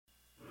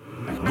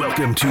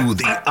Welcome to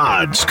The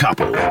Odds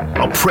Couple,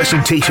 a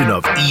presentation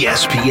of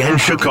ESPN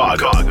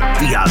Chicago.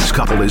 The Odds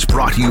Couple is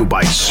brought to you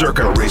by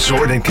Circa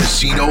Resort and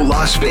Casino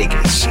Las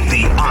Vegas.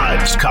 The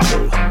Odds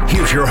Couple.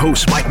 Here's your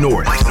host, Mike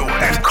North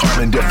and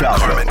Carmen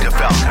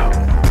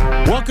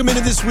DeFalco. Welcome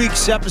into this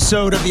week's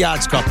episode of The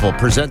Odds Couple,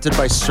 presented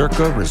by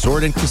Circa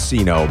Resort and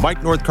Casino.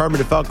 Mike North,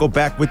 Carmen DeFalco,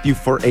 back with you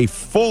for a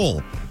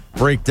full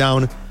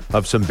breakdown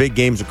of some big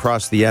games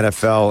across the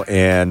NFL,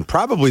 and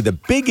probably the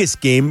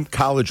biggest game,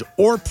 college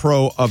or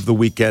pro, of the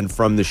weekend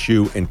from the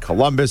shoe in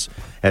Columbus,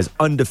 as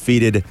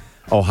undefeated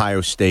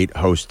Ohio State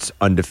hosts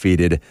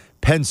undefeated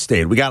Penn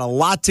State. We got a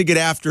lot to get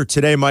after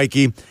today,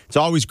 Mikey. It's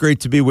always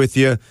great to be with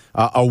you.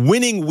 A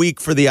winning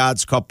week for the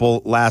Odds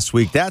Couple last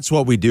week. That's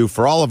what we do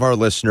for all of our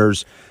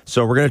listeners.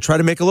 So we're going to try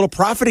to make a little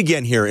profit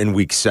again here in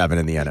Week 7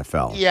 in the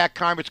NFL. Yeah,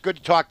 Carm, it's good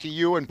to talk to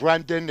you and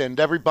Brendan and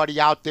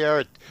everybody out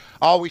there.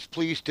 Always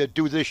pleased to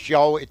do this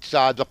show. It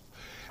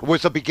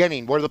was the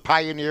beginning. We're the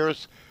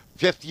pioneers.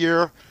 5th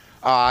year.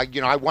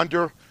 I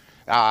wonder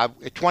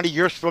 20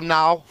 years from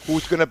now,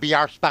 who's going to be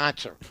our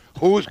sponsor?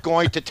 Who's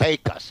going to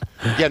take us?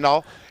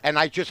 And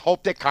I just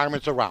hope that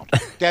Carmen's around.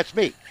 That's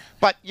me.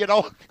 But,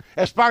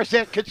 as far as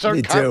that's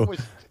concerned, Carmen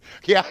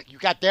you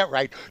got that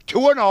right.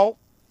 2-0,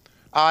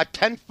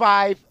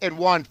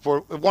 10-5-1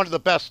 for one of the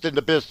best in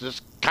the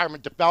business,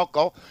 Carmen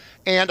DeFalco.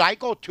 And I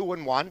go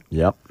 2-1.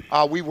 Yep.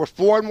 We were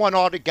 4-1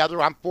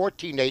 altogether. I'm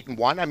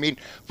 14-8-1. I mean,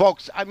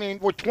 folks,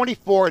 we're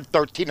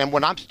 24-13. And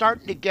when I'm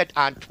starting to get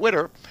on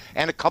Twitter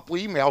and a couple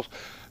emails,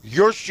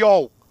 your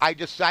show, I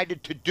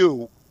decided to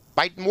do,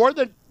 by more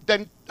than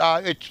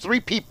it's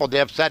 3 people that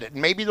have said it.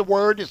 Maybe the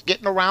word is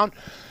getting around.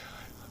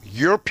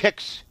 Your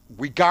picks,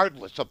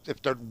 regardless of if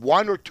they're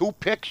 1 or 2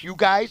 picks, you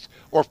guys,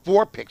 or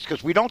 4 picks,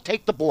 because we don't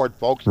take the board,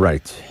 folks.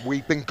 Right.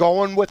 We've been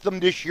going with them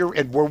this year,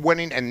 and we're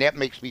winning, and that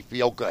makes me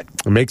feel good.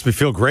 It makes me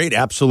feel great,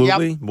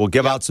 absolutely. Yep. We'll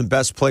give out some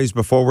best plays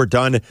before we're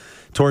done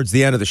towards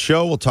the end of the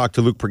show. We'll talk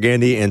to Luke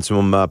Pergande and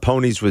some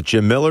ponies with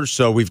Jim Miller,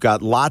 so we've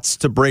got lots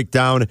to break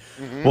down.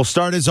 Mm-hmm. We'll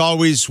start, as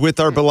always, with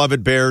our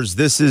beloved Bears.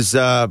 This is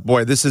an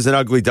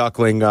ugly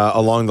duckling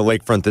along the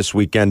lakefront this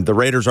weekend. The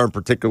Raiders aren't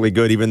particularly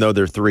good, even though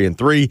they're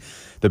 3-3.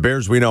 The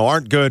Bears, we know,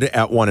 aren't good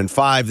at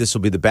 1-5. This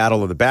will be the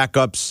battle of the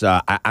backups.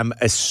 I'm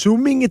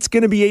assuming it's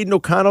going to be Aiden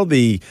O'Connell.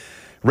 The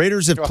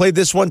Raiders have played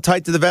this one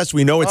tight to the vest.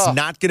 We know it's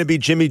not going to be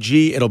Jimmy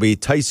G. It'll be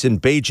Tyson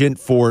Bagent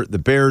for the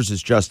Bears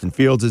as Justin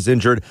Fields is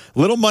injured.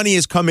 Little money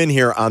has come in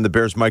here on the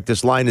Bears, Mike.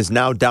 This line is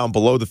now down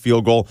below the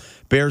field goal.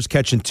 Bears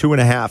catching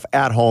 2.5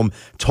 at home.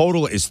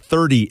 Total is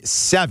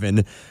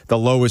 37, the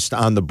lowest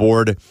on the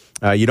board.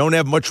 You don't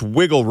have much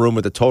wiggle room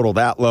with a total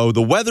that low.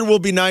 The weather will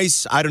be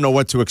nice. I don't know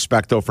what to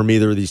expect, though, from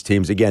either of these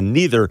teams. Again,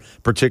 neither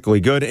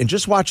particularly good. And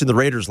just watching the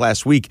Raiders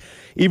last week,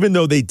 even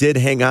though they did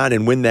hang on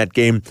and win that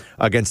game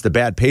against the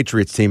bad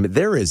Patriots team,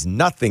 there is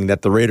nothing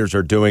that the Raiders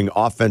are doing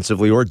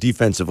offensively or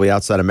defensively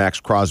outside of Max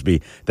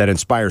Crosby that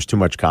inspires too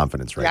much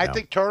confidence right now. I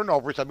think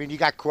turnovers. You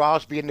got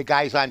Crosby and the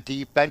guys on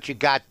defense. You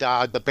got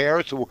the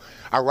Bears, who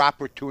are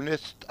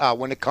opportunists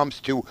when it comes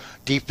to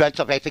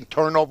defensive. I think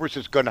turnovers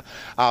is going to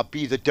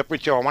be the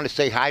difference here. I want to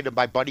say hi to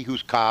my buddy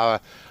who's flying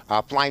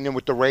in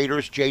with the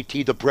Raiders,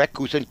 JT the Brick,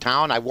 who's in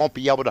town. I won't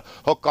be able to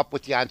hook up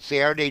with you on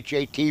Saturday,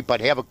 JT,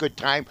 but have a good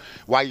time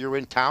while you're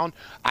in town.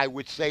 I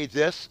would say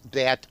this,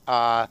 that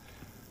I'm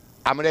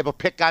going to have a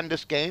pick on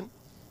this game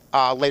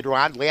later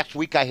on. Last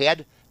week I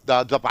had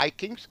the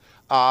Vikings.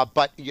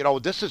 But,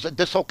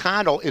 this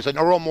O'Connell is an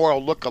Earl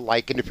Morrall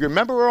lookalike. And if you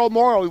remember Earl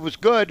Morrall, he was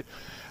good.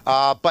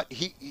 But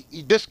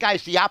this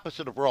guy's the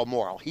opposite of Earl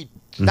Morrall. He's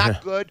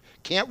not good,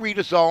 can't read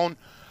his own.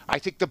 I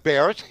think the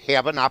Bears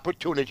have an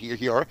opportunity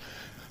here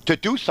to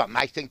do something.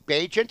 I think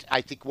Bagent,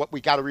 what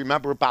we got to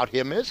remember about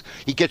him is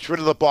he gets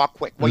rid of the ball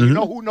quick. Well, you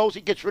know who knows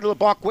he gets rid of the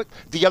ball quick?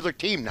 The other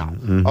team now,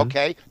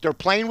 okay? They're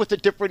playing with a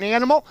different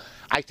animal.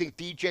 I think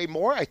DJ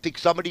Moore, I think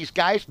some of these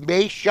guys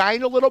may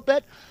shine a little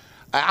bit.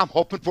 I'm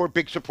hoping for a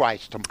big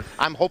surprise.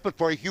 I'm hoping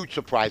for a huge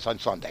surprise on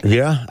Sunday.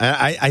 Yeah,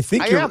 I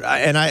think you're,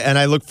 and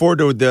I look forward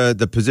to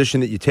the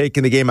position that you take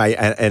in the game.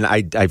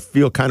 I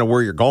feel kind of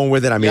where you're going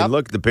with it.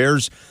 Look, the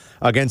Bears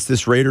against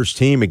this Raiders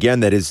team,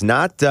 again, that is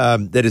not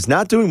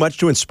doing much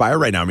to inspire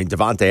right now.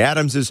 Devontae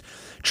Adams is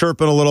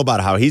chirping a little about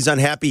how he's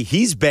unhappy.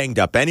 He's banged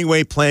up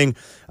anyway, playing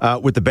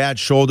with the bad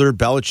shoulder.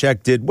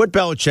 Belichick did what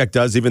Belichick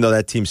does, even though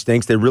that team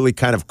stinks. They really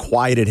kind of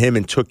quieted him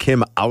and took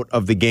him out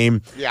of the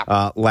game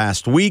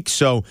last week.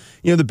 So,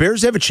 the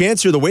Bears have a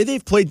chance here. The way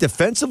they've played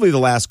defensively the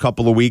last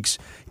couple of weeks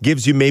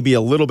gives you maybe a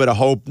little bit of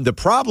hope. The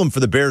problem for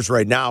the Bears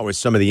right now is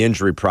some of the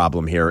injury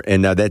problem here.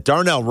 And that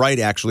Darnell Wright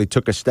actually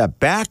took a step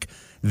back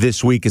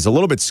this week is a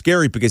little bit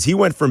scary because he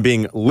went from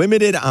being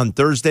limited on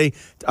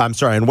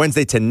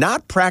Wednesday to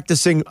not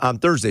practicing on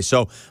Thursday.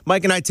 So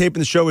Mike and I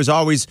taping the show as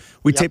always.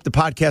 We tape the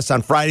podcast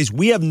on Fridays.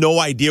 We have no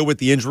idea what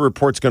the injury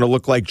report's going to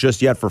look like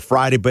just yet for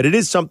Friday, but it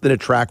is something to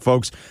track,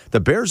 folks. The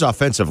Bears'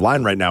 offensive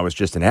line right now is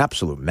just an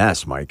absolute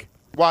mess, Mike.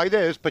 Well, it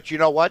is, but you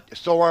know what?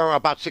 So are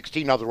about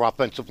 16 other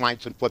offensive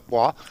lines in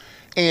football.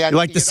 And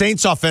like the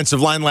Saints'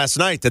 offensive line last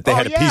night that they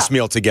had to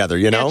piecemeal together,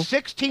 you know? And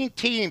 16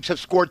 teams have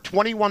scored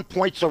 21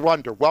 points or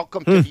under.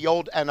 Welcome to the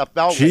old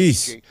NFL.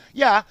 Jeez.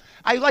 Yeah,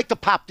 I like to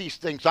pop these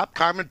things up.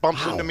 Carmen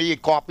bumps into me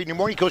and coffee in the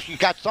morning. He goes, "You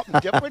got something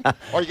different, or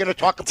are you going to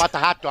talk about the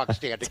hot dog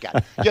stand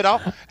again?" You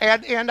know,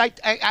 and I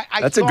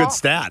that's saw, a good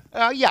stat.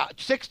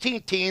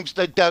 16 teams.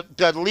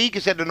 The league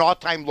is at an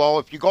all-time low.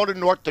 If you go to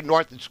north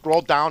and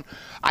scroll down,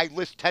 I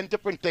list 10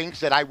 different things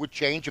that I would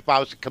change if I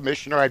was a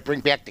commissioner. I'd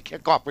bring back the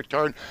kickoff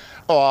return,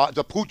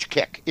 the pooch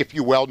kick, if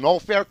you will. No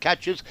fair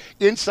catches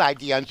inside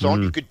the end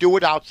zone. You could do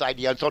it outside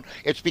the end zone.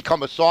 It's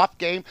become a soft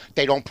game.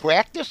 They don't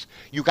practice.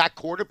 You got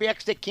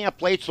quarterbacks that can't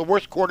play. It's the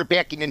worst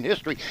quarterbacking in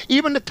history.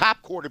 Even the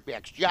top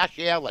quarterbacks, Josh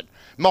Allen,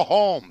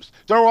 Mahomes,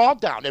 they're all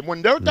down. And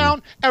when they're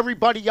down,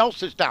 everybody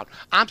else is down.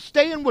 I'm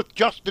staying with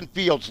Justin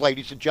Fields,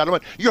 ladies and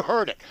gentlemen. You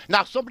heard it.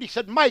 Now, somebody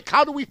said, "Mike,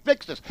 how do we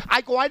fix this?"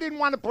 I go, I didn't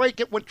want to break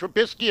it when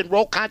Trubisky and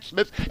Roquan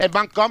Smith and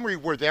Montgomery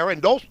were there,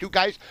 and those two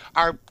guys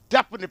are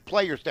definite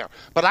players there.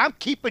 But I'm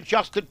keeping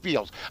Justin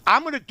Fields.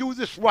 I'm going to do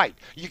this right.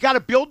 You got to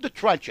build the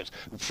trenches.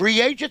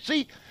 Free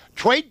agency,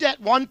 trade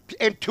that 1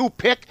 and 2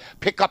 pick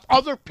up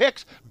other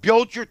picks,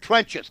 build your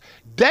trenches.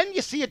 Then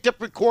you see a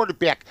different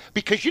quarterback.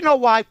 Because you know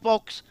why,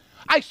 folks?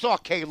 I saw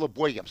Caleb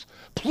Williams.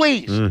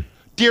 Please,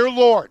 dear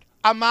Lord,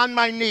 I'm on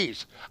my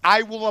knees.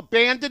 I will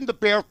abandon the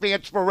Bear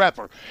fans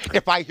forever.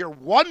 If I hear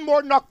one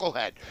more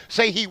knucklehead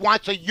say he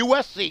wants a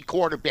USC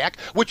quarterback,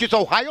 which is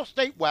Ohio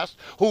State West,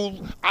 who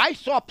I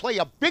saw play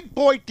a big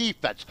boy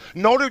defense,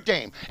 Notre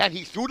Dame, and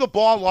he threw the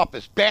ball off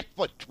his back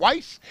foot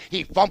twice.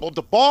 He fumbled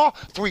the ball,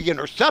 3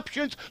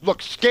 interceptions,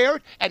 looked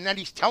scared, and then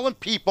he's telling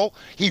people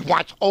he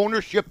wants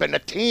ownership in a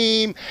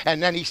team,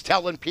 and then he's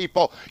telling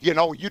people, you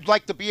know, you'd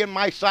like to be in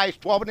my size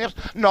 12 and a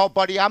half? No,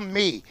 buddy, I'm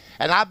me,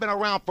 and I've been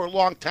around for a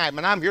long time,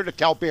 and I'm here to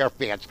tell Bear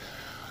fans,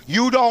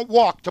 you don't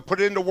walk, to put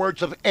it in the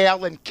words of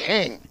Alan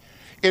King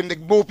in the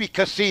movie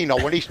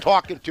Casino when he's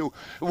talking to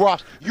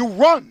Ross. You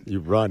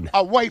run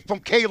away from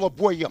Caleb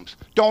Williams.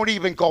 Don't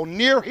even go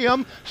near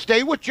him.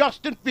 Stay with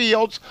Justin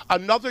Fields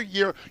another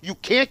year. You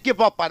can't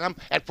give up on him.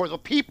 And for the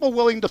people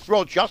willing to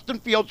throw Justin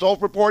Fields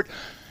overboard,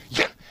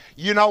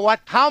 you know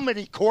what? How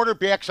many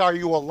quarterbacks are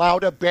you allowed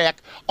to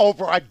back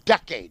over a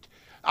decade?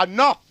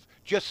 Enough.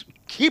 Just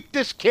keep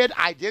this kid.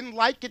 I didn't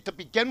like it to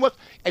begin with.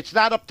 It's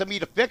not up to me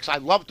to fix. I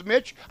loved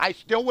Mitch. I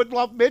still would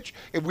love Mitch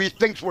if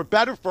things were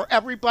better for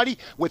everybody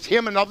with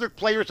him and other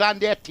players on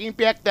that team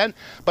back then.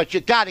 But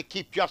you got to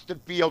keep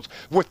Justin Fields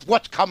with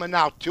what's coming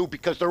out, too,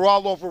 because they're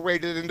all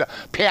overrated in the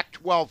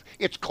Pac-12.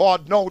 It's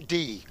called no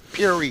D,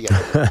 period.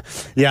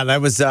 Yeah,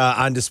 that was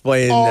on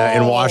display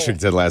in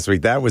Washington last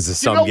week. That was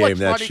some game,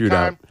 that shootout.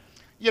 Carm?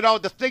 You know,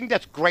 the thing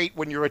that's great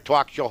when you're a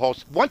talk show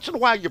host, once in a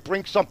while you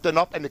bring something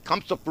up and it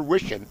comes to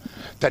fruition.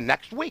 The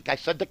next week I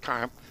said to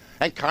Carm,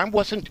 and Carm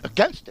wasn't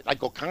against it. I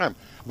go, Carm,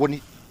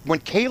 when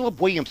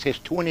Caleb Williams has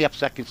 2.5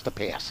 seconds to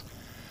pass,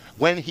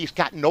 when he's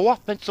got no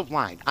offensive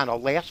line on a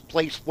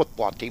last-place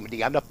football team in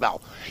the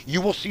NFL, you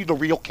will see the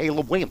real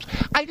Caleb Williams.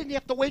 I didn't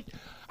have to wait.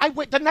 I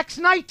wait the next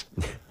night.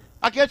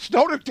 Against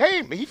Notre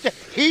Dame. He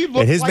looked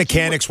and his like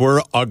mechanics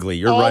were ugly.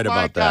 You're right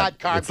about that.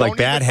 God, it's like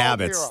bad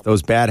habits.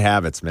 Those bad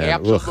habits, man.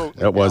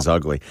 Absolutely. That was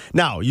ugly.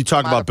 Now, you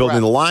talk about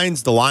building the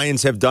Lions. The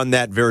Lions have done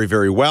that very,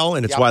 very well,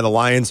 and it's why the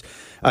Lions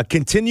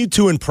continue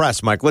to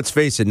impress, Mike. Let's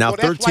face it. Now,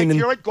 13 and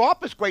Jared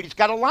Goff is great. He's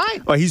got a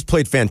line. Well, he's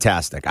played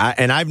fantastic.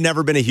 And I've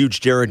never been a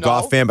huge Jared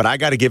Goff fan, but I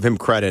got to give him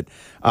credit.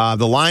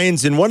 The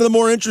Lions, in one of the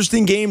more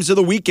interesting games of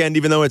the weekend,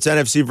 even though it's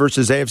NFC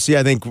versus AFC,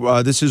 I think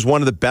this is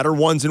one of the better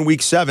ones in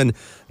Week 7.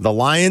 The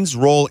Lions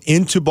roll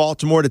into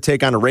Baltimore to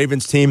take on a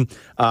Ravens team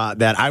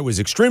that I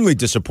was extremely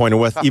disappointed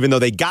with, even though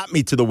they got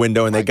me to the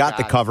window and they got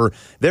the cover.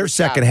 Their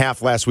second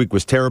half last week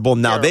was terrible.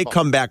 Now they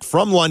come back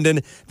from London.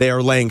 They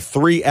are laying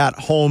 3 at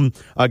home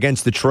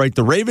against Detroit.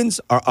 The Ravens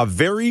are a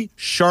very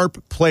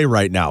sharp play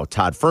right now.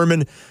 Todd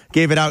Furman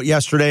gave it out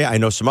yesterday. I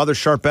know some other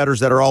sharp bettors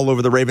that are all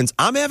over the Ravens.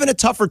 I'm having a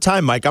tougher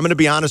time, Mike. I'm going to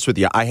be honest with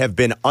you. I have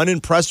been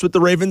unimpressed with the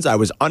Ravens. I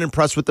was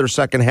unimpressed with their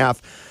second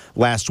half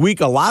last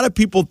week. A lot of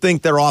people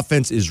think their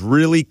offense is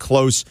really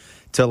close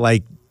to,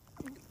 like,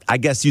 I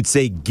guess you'd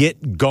say,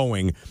 get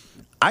going.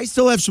 I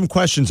still have some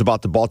questions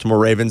about the Baltimore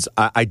Ravens.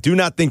 I do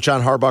not think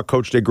John Harbaugh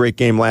coached a great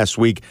game last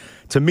week.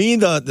 To me,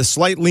 the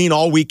slight lean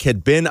all week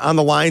had been on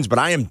the Lions, but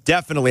I am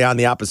definitely on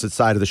the opposite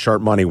side of the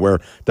sharp money where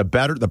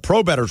the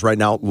pro bettors right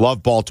now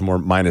love Baltimore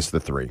minus the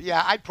 3.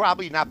 Yeah, I'd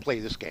probably not play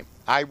this game.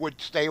 I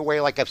would stay away,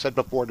 like I've said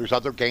before. There's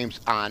other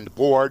games on the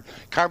board.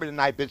 Carmen and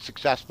I have been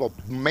successful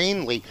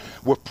mainly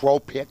with pro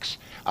picks.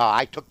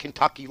 I took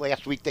Kentucky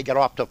last week. They got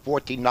off to a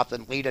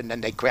 14-0 lead, and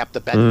then they crapped the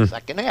bed in the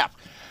second half.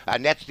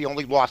 And that's the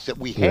only loss that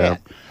we had.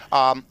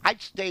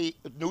 I'd stay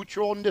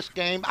neutral in this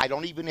game. I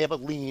don't even have a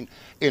lean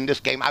in this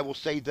game. I will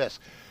say this.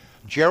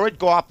 Jared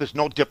Goff is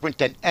no different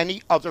than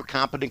any other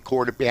competent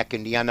quarterback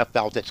in the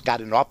NFL that's got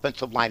an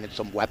offensive line and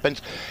some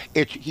weapons.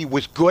 He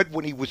was good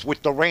when he was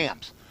with the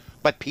Rams.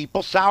 But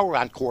people sour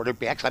on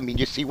quarterbacks. I mean,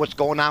 you see what's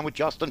going on with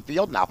Justin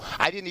Fields now.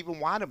 I didn't even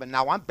want him, and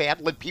now I'm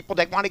battling people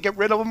that want to get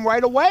rid of him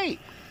right away.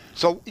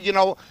 So, you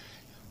know,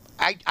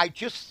 I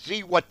just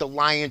see what the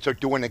Lions are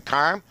doing in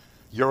Carm.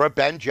 you're a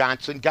Ben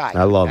Johnson guy.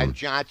 I love Ben him.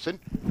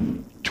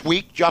 Johnson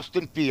tweaked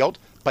Justin Field,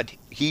 but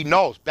he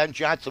knows Ben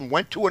Johnson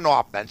went to an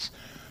offense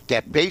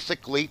that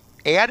basically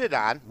added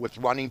on with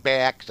running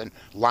backs and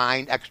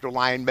extra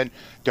linemen.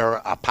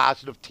 They're a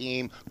positive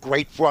team,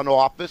 great front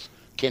office.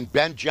 Can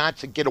Ben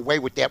Johnson get away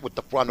with that with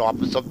the front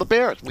office of the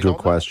Bears? Good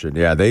question.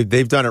 Yeah,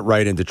 they've done it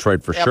right in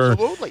Detroit for sure.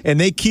 Absolutely. And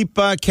they keep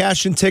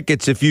cashing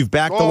tickets. If you've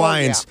backed the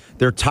Lions,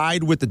 they're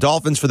tied with the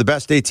Dolphins for the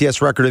best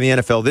ATS record in the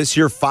NFL this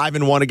year,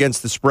 5-1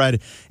 against the spread.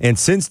 And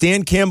since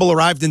Dan Campbell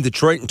arrived in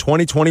Detroit in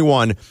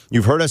 2021,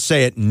 you've heard us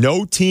say it,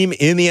 no team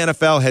in the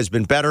NFL has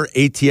been better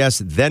ATS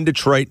than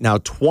Detroit. Now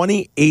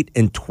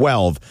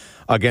 28-12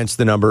 against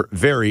the number.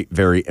 Very,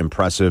 very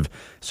impressive.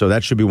 So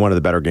that should be one of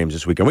the better games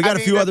this weekend. We got a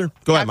few other.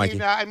 Go ahead,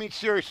 Mikey. I mean,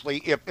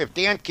 seriously, if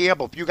Dan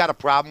Campbell, if you got a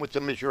problem with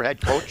him as your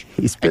head coach,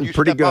 he's been and you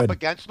pretty step good up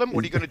against him,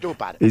 what are you going to do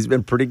about it? He's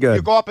been pretty good.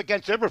 You go up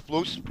against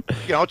Eberflus,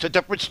 it's a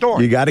different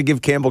story. You got to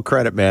give Campbell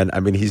credit, man. I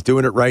mean, he's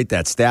doing it right.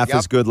 That staff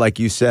is good, like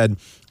you said.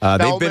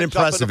 They've been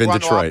impressive in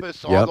Detroit.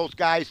 Office, all those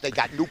guys, they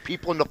got new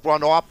people in the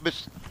front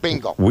office.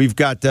 Bingo. We've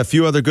got a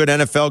few other good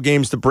NFL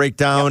games to break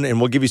down,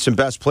 and we'll give you some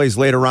best plays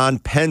later on.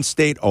 Penn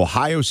State,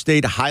 Ohio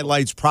State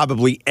highlights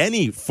probably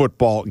any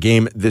football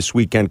game this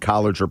weekend,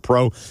 college or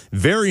pro.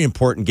 Very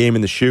important game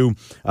in the shoe.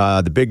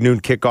 The big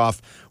noon kickoff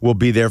will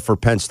be there for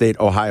Penn State,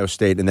 Ohio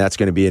State, and that's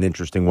going to be an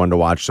interesting one to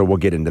watch, so we'll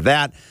get into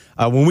that.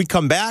 When we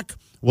come back,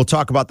 we'll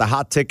talk about the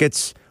hot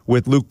tickets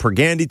with Luke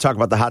Pergande, talk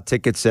about the hot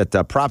tickets at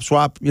Prop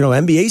Swap.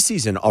 NBA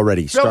season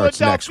already starts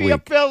next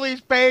week.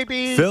 Phillies,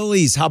 baby.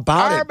 Phillies, how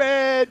about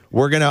it?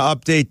 We're going to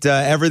update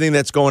everything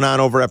that's going on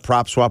over at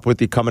Prop Swap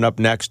with you coming up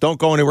next. Don't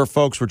go anywhere,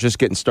 folks. We're just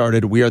getting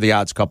started. We are the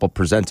Odds Couple,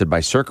 presented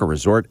by Circa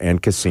Resort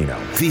and Casino.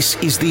 This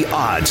is the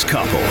Odds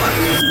Couple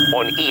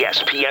on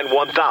ESPN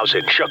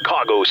 1000,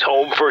 Chicago's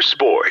home for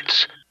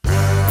sports.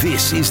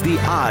 This is the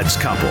Odds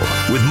Couple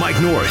with Mike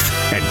North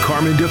and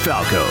Carmen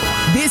DeFalco.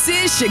 This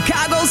is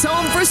Chicago's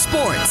home for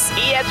sports.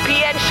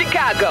 ESPN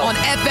Chicago on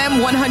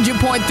FM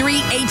 100.3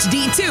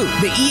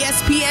 HD2, the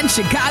ESPN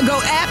Chicago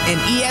app, and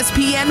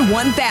ESPN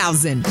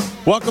 1000.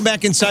 Welcome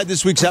back inside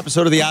this week's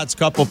episode of the Odds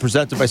Couple,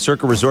 presented by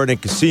Circa Resort and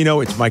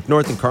Casino. It's Mike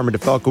North and Carmen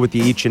DeFalco with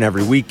you each and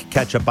every week.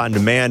 Catch up on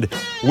demand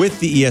with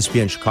the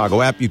ESPN Chicago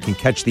app. You can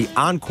catch the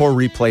encore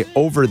replay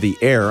over the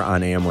air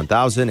on AM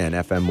 1000 and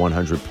FM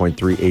 100.3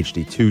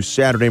 HD2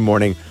 Saturday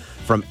morning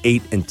from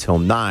 8 until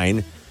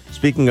 9.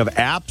 Speaking of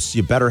apps,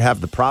 you better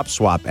have the Prop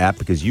Swap app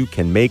because you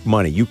can make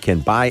money. You can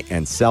buy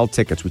and sell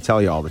tickets. We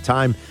tell you all the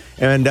time.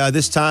 And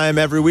this time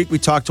every week we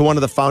talk to one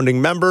of the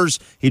founding members.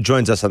 He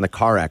joins us on the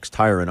CarX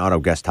Tire and Auto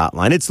Guest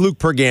Hotline. It's Luke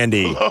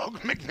Pergande. Hello,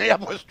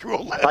 McNabb was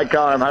true. Hi,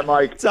 Carm. Hi,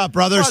 Mike. What's up,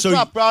 brother? What's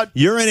up, bud?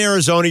 You're in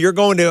Arizona. You're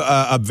going to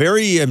a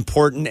very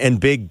important and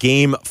big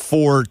game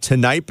for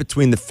tonight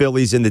between the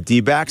Phillies and the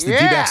D-backs. The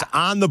D-backs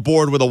on the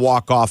board with a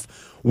walk-off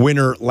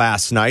winner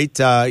last night.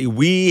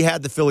 We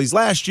had the Phillies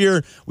last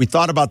year. We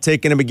thought about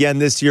taking them again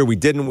this year. We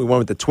didn't. We went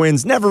with the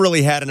Twins. Never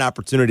really had an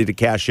opportunity to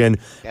cash in.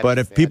 But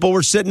if people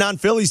were sitting on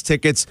Phillies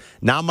tickets,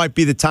 now might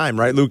be the time,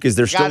 right, Luke? Is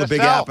there still a big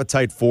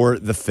appetite for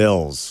the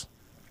Phils?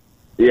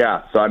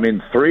 Yeah. So,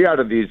 3 out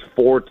of these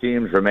 4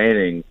 teams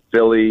remaining,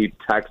 Philly,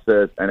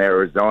 Texas, and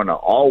Arizona,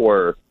 all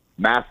were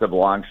massive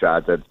long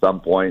shots at some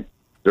point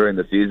during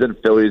the season.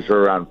 Phillies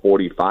were around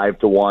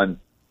 45-1.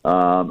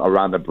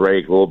 Around the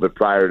break, a little bit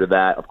prior to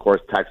that, of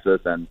course,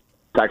 Texas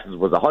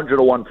was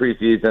 100-1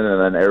 preseason,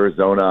 and then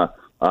Arizona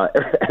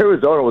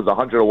was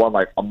 100-1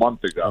 like a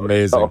month ago.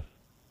 Amazing.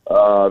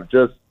 So,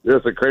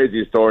 just a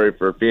crazy story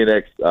for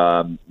Phoenix.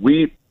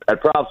 We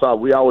at PropSwap,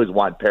 we always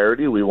want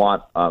parity. We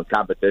want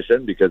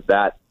competition because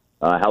that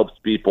helps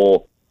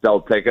people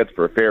sell tickets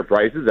for fair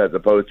prices, as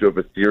opposed to if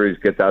a series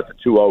gets out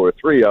to 2-0 or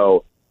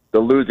 3-0. The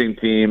losing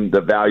team,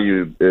 the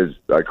value is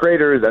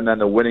craters, and then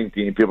the winning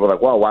team, people are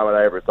like, well, why would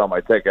I ever sell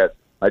my ticket?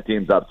 My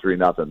team's up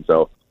 3-0.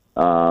 So,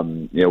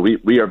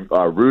 we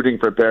are rooting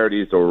for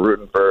parity, so we're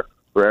rooting for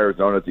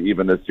Arizona to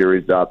even this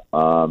series up.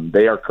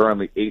 They are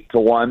currently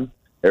 8-1,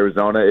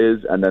 Arizona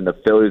is, and then the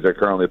Phillies are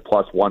currently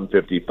plus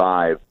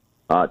 155.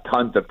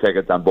 Tons of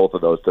tickets on both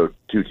of those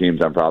two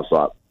teams on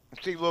PropSwap.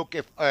 See, Luke,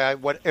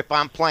 if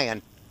I'm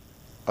playing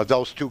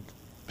those two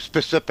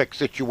specific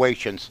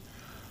situations,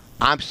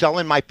 I'm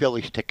selling my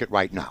Phillies ticket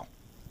right now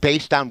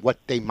based on what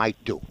they might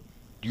do.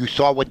 You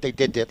saw what they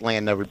did to Atlanta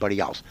and everybody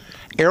else.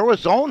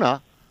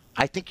 Arizona,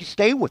 I think you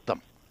stay with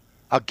them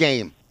a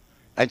game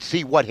and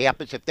see what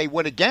happens. If they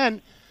win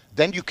again,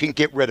 then you can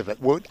get rid of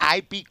it. Would I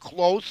be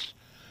close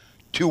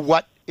to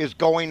what is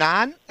going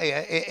on,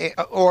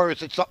 or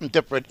is it something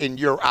different in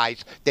your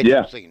eyes that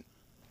you've seen?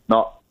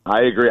 No,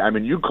 I agree.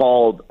 You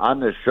called on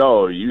the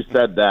show. You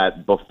said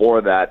that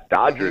before that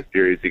Dodgers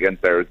series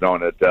against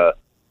Arizona to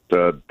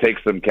take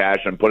some cash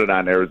and put it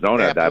on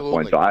Arizona at that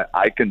point. So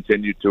I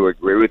continue to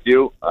agree with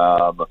you.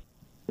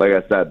 Like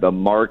I said, the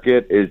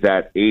market is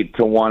at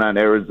 8-1 on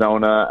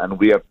Arizona, and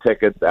we have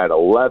tickets at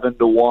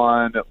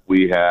 11-1.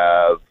 We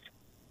have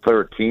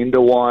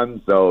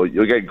 13-1. So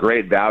you'll get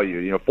great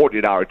value.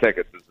 $40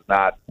 tickets. This is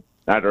not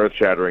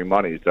earth-shattering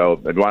money.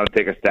 So if you want to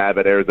take a stab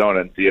at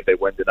Arizona and see if they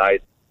win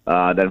tonight,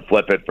 then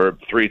flip it for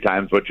 3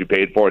 times what you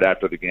paid for it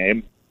after the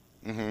game.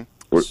 Mm-hmm.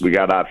 We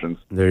got options.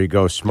 There you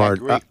go.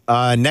 Smart.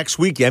 Next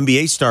week,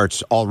 NBA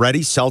starts already.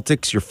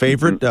 Celtics, your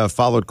favorite,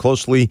 followed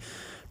closely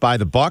by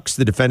the Bucks,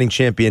 the defending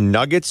champion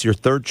Nuggets, your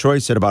third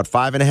choice at about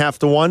 5.5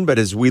 to 1. But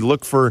as we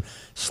look for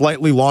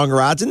slightly longer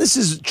odds, and this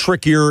is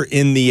trickier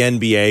in the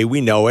NBA,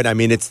 we know it. I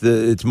mean,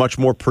 it's much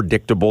more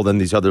predictable than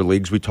these other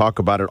leagues. We talk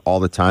about it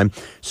all the time.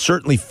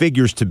 Certainly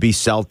figures to be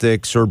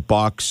Celtics or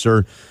Bucks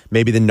or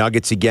maybe the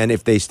Nuggets again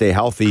if they stay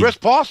healthy. Chris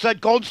Paul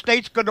said Golden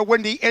State's going to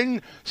win the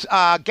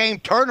in-game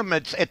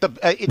tournaments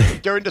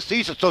during the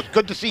season, so it's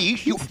good to see he's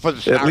shooting for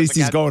the Stars. At least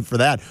he's going for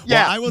that.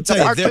 Yeah, well, I will tell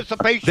you,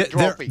 participation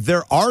trophy.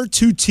 There are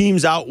 2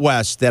 teams out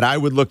west that I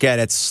would look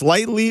at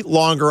slightly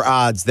longer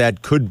odds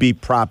that could be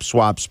prop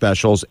swap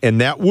specials, and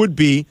that would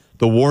be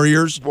the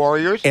Warriors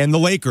and the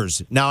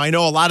Lakers. Now, I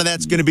know a lot of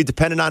that's going to be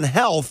dependent on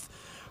health,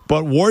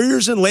 but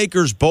Warriors and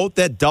Lakers, both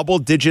at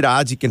double-digit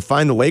odds. You can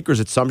find the Lakers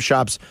at some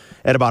shops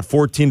at about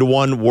 14 to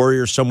 1,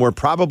 Warriors somewhere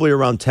probably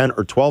around 10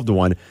 or 12 to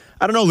 1.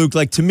 I don't know, Luke.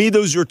 Like, to me,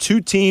 those are 2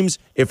 teams,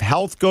 if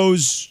health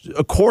goes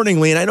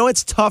accordingly, and I know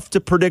it's tough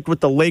to predict with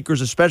the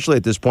Lakers, especially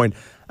at this point,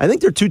 I think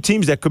they're 2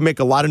 teams that could make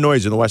a lot of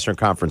noise in the Western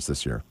Conference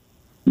this year.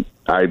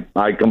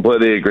 I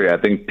completely agree. I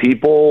think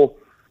people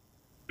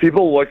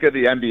look at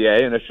the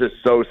NBA and it's just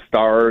so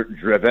star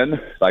driven.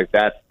 Like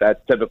that's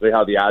typically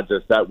how the odds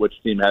are set, which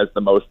team has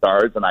the most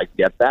stars, and I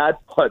get that.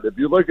 But if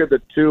you look at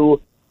the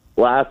 2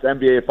 last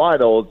NBA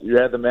finals, you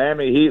had the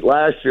Miami Heat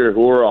last year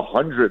who were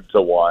 100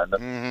 to 1.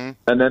 Mm-hmm.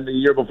 And then the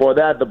year before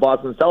that, the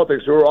Boston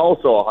Celtics who were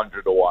also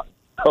 100 to 1.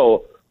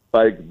 So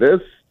like this,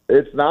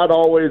 it's not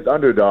always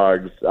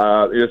underdogs.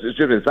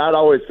 It's not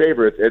always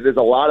favorites. It is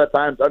a lot of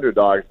times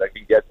underdogs that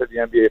can get to the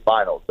NBA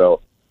Finals.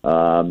 So,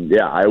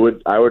 I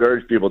would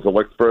urge people to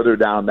look further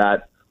down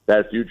that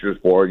futures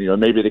board.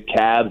 Maybe the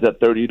Cavs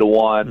at 30 to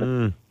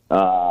 1,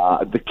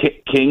 the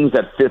Kings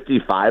at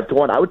 55 to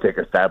 1. I would take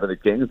a stab at the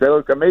Kings. They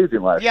look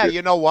amazing last year. Yeah,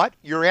 you know what?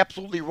 You're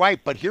absolutely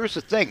right. But here's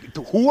the thing: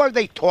 who are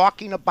they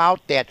talking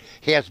about that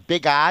has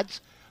big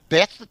odds?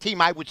 That's the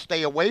team I would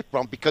stay away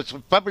from because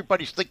if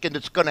everybody's thinking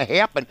it's going to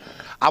happen,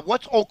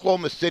 what's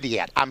Oklahoma City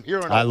at? I'm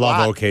hearing a lot. I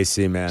love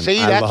OKC, man. See,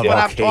 that's what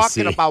I'm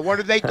talking about. What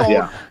are they going?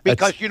 Yeah.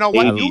 Because you know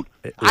what?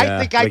 I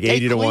think I'd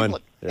take Cleveland.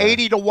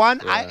 80 to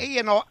 1.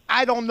 Yeah.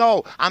 I don't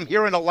know. I'm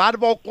hearing a lot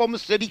of Oklahoma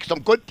City,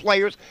 some good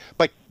players,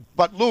 but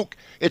Luke,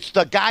 it's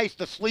the guys,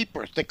 the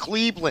sleepers, the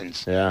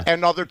Clevelands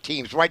and other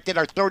teams, right, that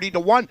are 30 to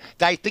 1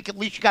 that I think at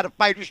least you got a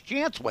fighter's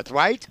chance with,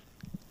 right?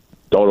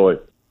 Totally.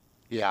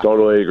 Yeah.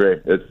 Totally agree.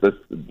 It's this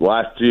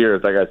last 2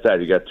 years, like I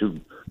said, you got 2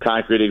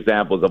 concrete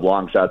examples of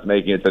long shots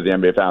making it to the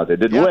NBA Finals. They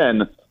didn't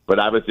win, but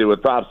obviously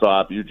with prop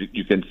swap,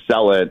 you can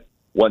sell it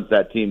once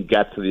that team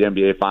gets to the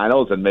NBA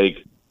Finals and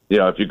make,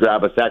 if you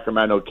grab a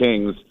Sacramento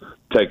Kings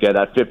ticket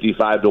at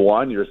 55 to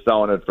 1, you're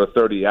selling it for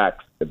 30x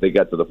if they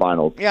get to the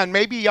finals. Yeah, and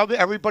maybe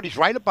everybody's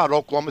right about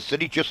Oklahoma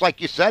City, just like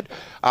you said.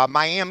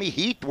 Miami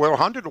Heat were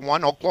 100 to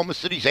 1. Oklahoma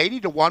City's 80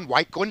 to 1.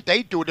 Why couldn't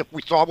they do it if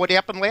we saw what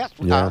happened last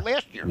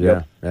year?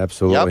 Yeah,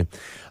 absolutely.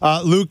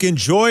 Yep. Luke,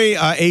 enjoy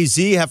AZ.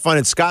 Have fun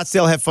in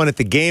Scottsdale. Have fun at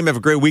the game. Have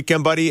a great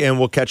weekend, buddy, and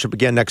we'll catch up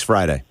again next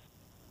Friday.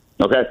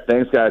 Okay,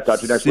 thanks, guys. Talk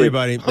to you next week. See you,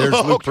 buddy. There's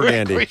Luke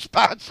Pergande.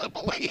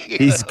 Responsibly.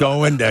 He's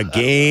going to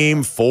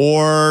Game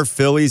 4,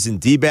 Phillies and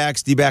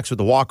D-backs. D-backs with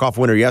the walk-off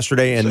winner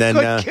yesterday, and then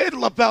good kid,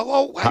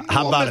 Lavello.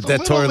 How about it?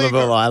 That Torey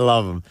Lavello, I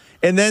love him.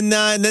 And then the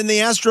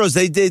Astros,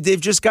 they've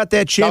just got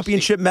that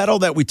championship medal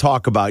that we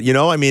talk about.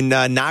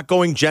 Not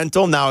going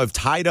gentle. Now have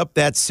tied up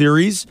that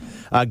series.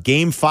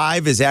 Game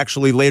 5 is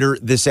actually later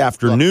this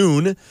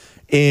afternoon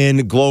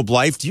in Globe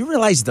Life. Do you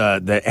realize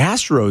the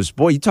Astros?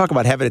 Boy, you talk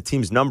about having a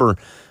team's number.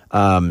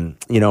 In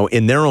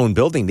their own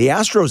building. The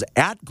Astros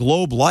at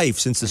Globe Life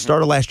since the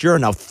start of last year are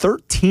now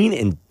 13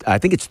 and 3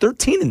 against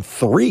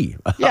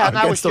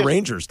the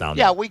Rangers down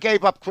there. Yeah, we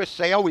gave up Chris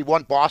Sale. We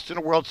won Boston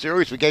a World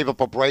Series. We gave up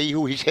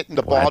Abreu. He's hitting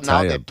the ball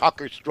now that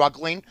Tucker's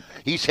struggling.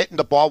 He's hitting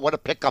the ball. What a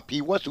pickup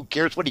he was. Who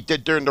cares what he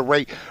did during the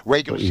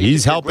regular season?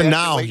 He's helping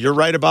now. You're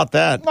right about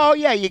that. Well,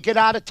 yeah, you get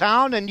out of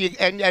town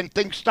and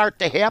things start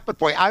to happen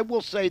for you. I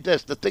will say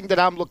this. The thing that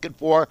I'm looking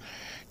for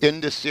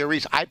in this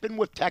series, I've been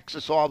with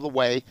Texas all the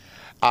way.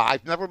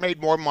 I've never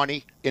made more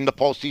money in the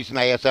postseason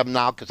as I am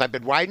now because I've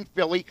been riding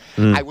Philly.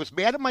 I was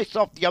mad at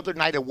myself the other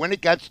night. I went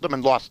against them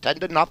and lost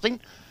 10-0.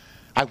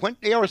 I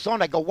went to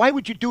Arizona. I go, why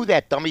would you do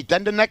that, dummy?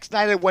 Then the next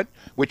night I went,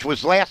 which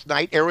was last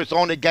night,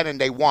 Arizona again, and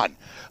they won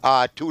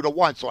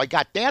 2-1. So I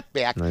got that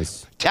back.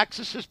 Nice.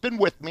 Texas has been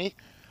with me.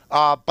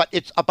 But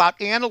it's about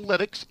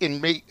analytics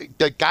in me.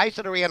 The guys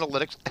that are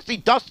analytics. See,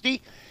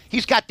 Dusty,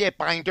 he's got that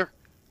binder.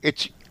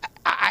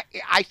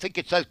 I think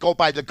it says go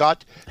by the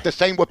gut. The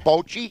same with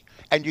Bochy.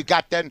 And you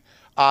got then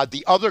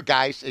the other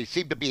guys, they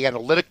seem to be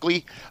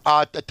analytically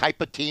the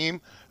type of team.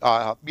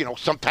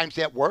 Sometimes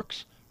that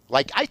works.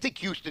 Like, I think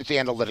Houston's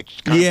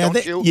analytics.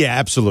 Don't you? Yeah,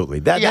 absolutely.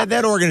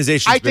 That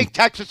organization. I think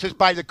Texas is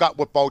by the gut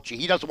with Bochy.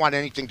 He doesn't want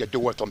anything to do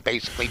with them,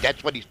 basically.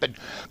 That's what he's been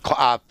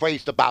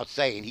praised about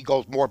saying. He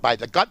goes more by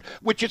the gut,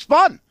 which is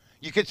fun.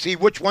 you can see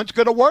which one's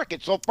going to work.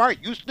 And so far,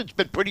 Houston's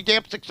been pretty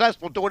damn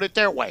successful doing it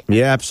their way.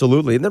 Yeah,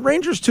 absolutely. And the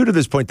Rangers, too, to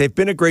this point, they've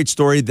been a great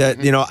story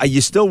that,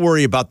 you still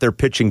worry about their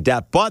pitching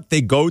depth, but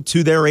they go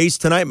to their ace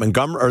tonight,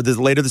 Montgomery, or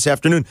later this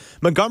afternoon.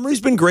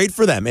 Montgomery's been great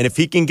for them. And if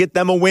he can get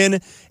them a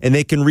win and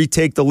they can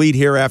retake the lead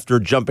here after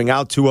jumping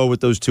out 2-0 with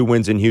those 2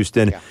 wins in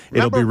Houston,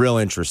 it'll be real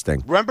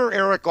interesting. Remember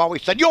Eric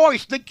always said, you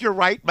always think you're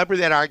right. Remember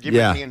that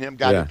argument me and him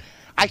got in?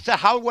 I said,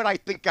 how would I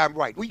think I'm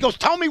right? He goes,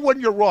 tell me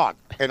when you're wrong.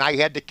 And I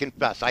had to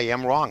confess, I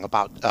am wrong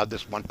about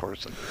this one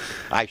person.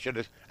 I should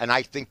have, and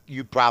I think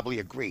you probably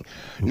agree.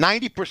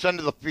 90%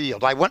 of the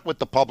field, I went with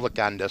the public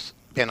on this,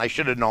 and I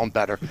should have known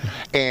better.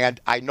 And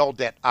I know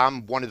that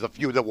I'm one of the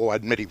few that will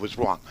admit he was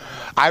wrong.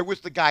 I was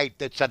the guy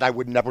that said I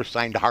would never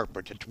sign to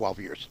Harper to 12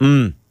 years.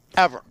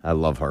 Ever. I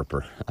love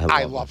Harper.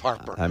 I love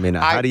Harper. I mean,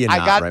 how do you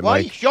not, right,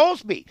 Mike? He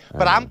shows me,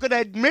 but I'm going to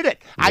admit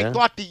it. I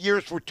thought the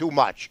years were too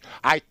much.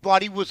 I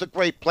thought he was a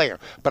great player,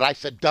 but I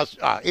said, does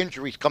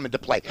injuries come into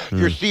play?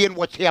 You're seeing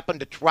what's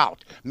happened to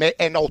Trout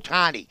and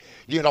Ohtani.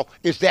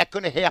 Is that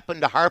going to happen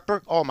to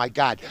Harper? Oh, my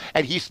God.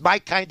 And he's my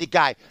kind of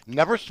guy.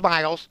 Never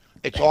smiles.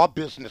 It's all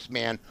business,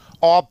 man.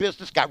 All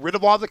business. Got rid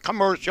of all the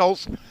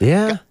commercials.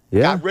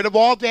 Got rid of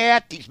all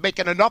that. He's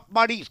making enough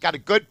money. He's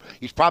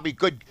probably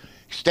good.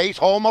 Stays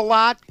home a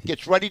lot,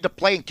 gets ready to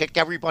play and kick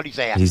everybody's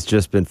ass. He's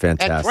just been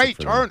fantastic. And Trey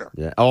Turner.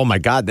 Yeah. Oh my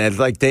God, that's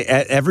like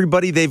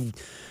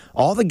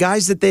all the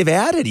guys that they've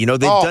added, they've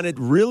done it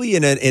really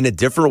in a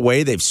different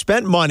way. They've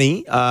spent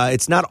money.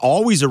 It's not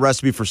always a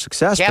recipe for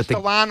success.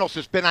 Castellanos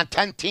has been on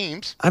 10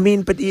 teams. I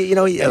mean, but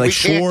like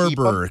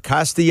Schwarber,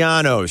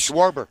 Castellanos.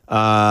 Schwarber.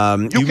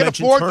 You can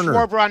afford Turner.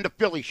 Schwarber on the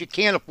Phillies. You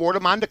can't afford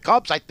him on the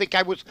Cubs. I think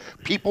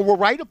people were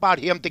right about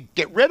him to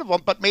get rid of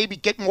him, but maybe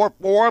get more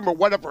for him or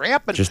whatever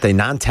happened. Just they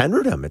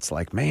non-tendered him. It's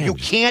like, man. You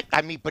can't,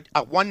 but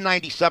a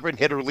 197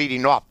 hitter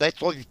leading off.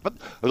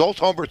 Those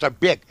homers are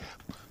big.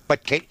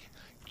 But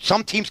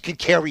some teams can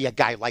carry a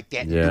guy like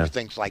that and do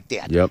things like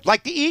that. Yep.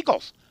 Like the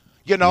Eagles.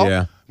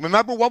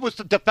 Remember what was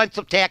the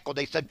defensive tackle?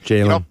 They said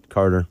Jalen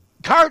Carter.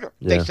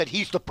 They said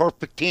he's the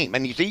perfect team,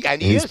 and he's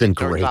been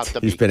great.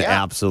 He's been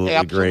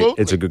absolutely great.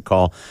 It's a good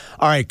call.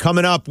 All right,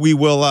 coming up, we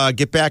will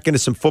get back into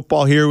some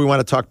football here. We want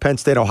to talk Penn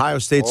State, Ohio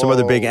State, some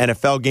other big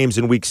NFL games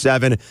in Week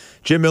 7.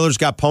 Jim Miller's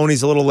got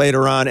ponies a little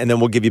later on, and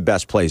then we'll give you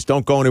best plays.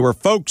 Don't go anywhere,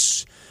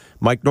 folks.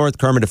 Mike North,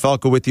 Carmen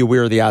DeFalco with you. We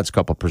are the Odds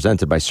Couple,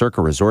 presented by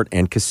Circa Resort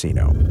and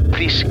Casino.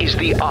 This is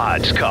the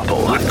Odds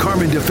Couple with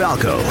Carmen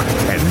DeFalco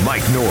and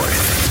Mike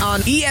North.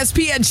 On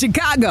ESPN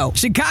Chicago,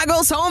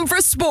 Chicago's home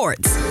for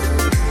sports.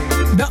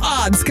 The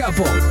Odds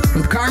Couple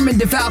with Carmen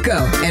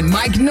DeFalco and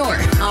Mike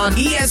North on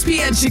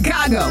ESPN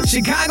Chicago,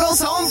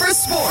 Chicago's home for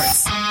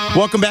sports.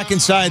 Welcome back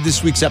inside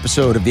this week's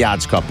episode of The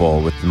Odds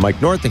Couple with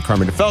Mike North and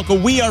Carmen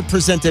DeFalco. We are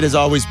presented, as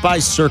always, by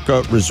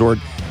Circa Resort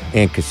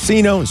and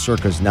Casino, and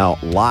Circa's now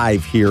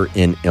live here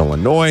in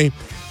Illinois.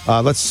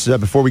 Let's,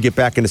 before we get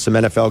back into some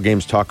NFL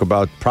games, talk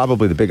about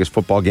probably the biggest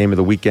football game of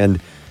the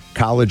weekend,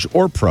 college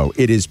or pro.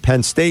 It is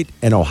Penn State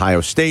and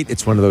Ohio State.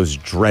 It's one of those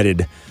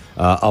dreaded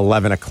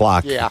 11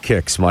 o'clock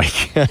kicks,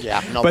 Mike.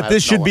 But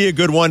this should be a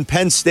good one.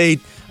 Penn State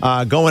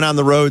going on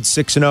the road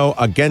 6-0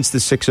 against the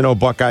 6-0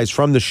 Buckeyes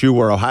from the shoe,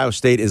 where Ohio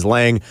State is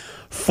laying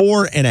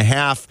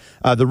 4.5.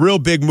 The real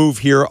big move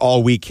here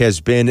all week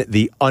has been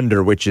the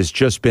under, which has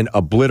just been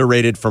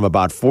obliterated from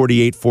about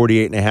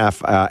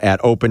 48.5 at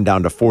open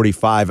down to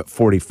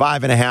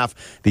 45.5.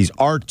 These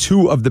are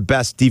two of the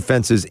best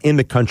defenses in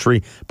the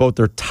country. Both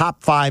are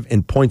top 5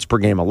 in points per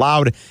game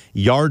allowed,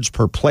 yards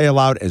per play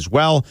allowed as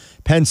well.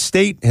 Penn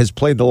State has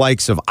played the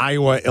likes of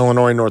Iowa,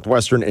 Illinois,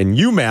 Northwestern, and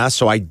UMass,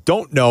 so I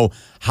don't know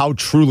how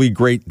truly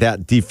great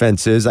that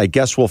defense is. I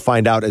guess we'll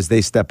find out as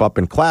they step up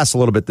in class a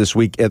little bit this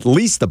week. At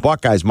least the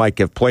Buckeyes, Mike,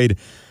 have played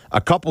a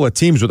couple of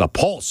teams with a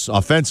pulse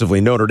offensively.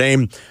 Notre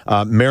Dame,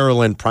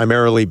 Maryland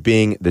primarily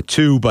being the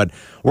two, but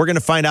we're going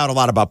to find out a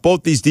lot about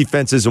both these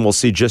defenses, and we'll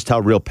see just how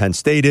real Penn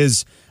State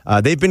is.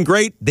 They've been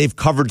great. They've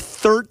covered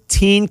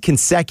 13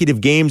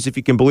 consecutive games, if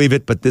you can believe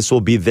it, but this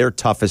will be their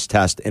toughest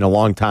test in a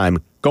long time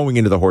going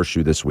into the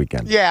Horseshoe this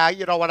weekend. Yeah,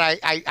 you know what?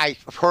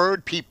 I've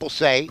heard people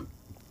say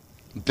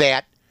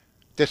that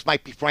this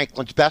might be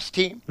Franklin's best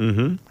team,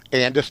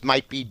 and this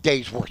might be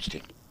Day's worst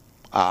team,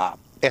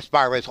 as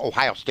far as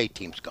Ohio State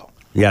teams go.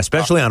 Yeah,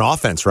 especially on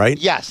offense, right?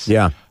 Yes.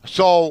 Yeah.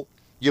 So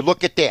you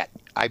look at that.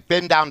 I've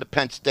been down to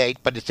Penn State,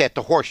 but it's at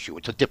the Horseshoe.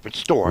 It's a different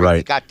story. Right.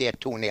 They got there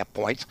 2.5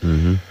 points.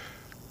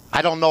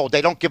 I don't know.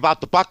 They don't give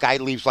out the Buckeye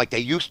leaves like they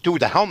used to.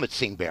 The helmets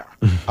seem bare.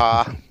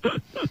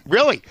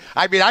 Really?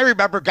 I mean, I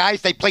remember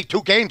guys, they played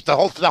 2 games. The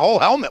whole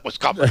helmet was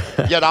covered.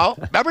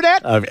 Remember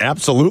that?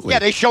 Absolutely. Yeah,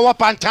 they show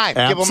up on time.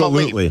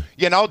 Absolutely.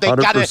 Give them a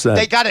leave.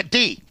 They got a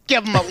D.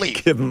 Give them a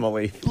leave. Give them a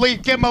leave.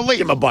 Give them a leave.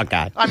 Give them a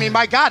Buckeye. I mean,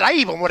 my God, I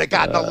even would have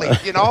gotten a leave.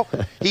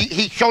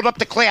 He showed up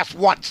to class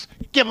once.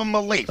 Give him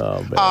a leave.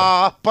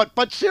 Oh,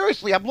 but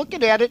seriously, I'm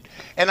looking at it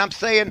and I'm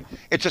saying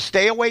it's a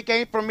stay away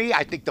game for me.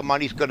 I think the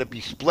money's going to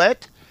be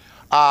split.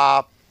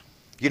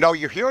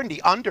 You're hearing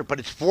the under, but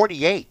it's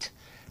 48.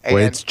 Well,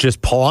 it's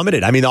just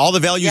plummeted. I mean, all the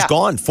value's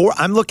gone.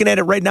 I'm looking at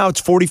it right now.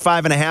 It's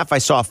 45.5. I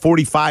saw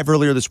 45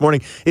 earlier this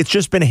morning. It's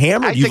just been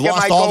hammered. You've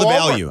lost all the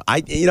value.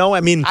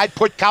 I'd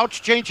put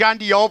couch change on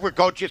the over.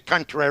 Go just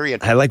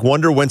contrarian. I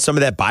wonder when some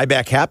of that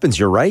buyback happens.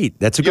 You're right.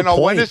 That's a good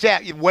point. When is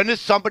that? When is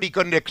somebody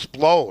going to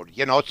explode?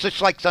 It's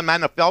just like some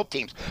NFL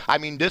teams. I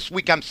mean, this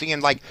week I'm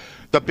seeing like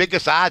the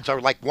biggest odds are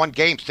like one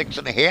game,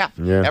 6.5.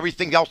 Yeah.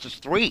 Everything else is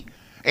 3,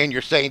 and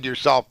you're saying to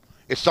yourself,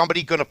 is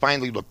somebody going to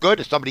finally look good?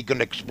 Is somebody going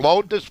to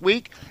explode this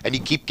week? And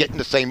you keep getting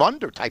the same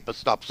under type of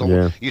stuff.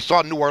 So you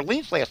saw New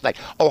Orleans last night.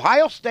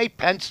 Ohio State,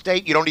 Penn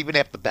State, you don't even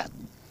have to bet.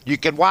 You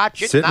can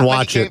watch it. Sit and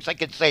watch it. Games I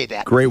can say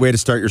that. Great way to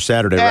start your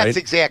Saturday, right? That's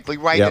exactly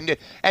right. Yep.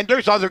 And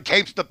there's other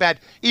games to bet.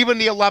 Even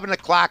the 11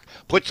 o'clock,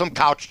 put some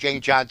couch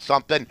change on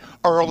something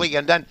early,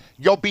 and then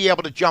you'll be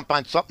able to jump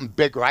on something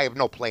bigger. I have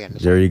no plan.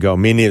 There you go.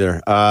 Me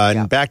neither.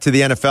 And back to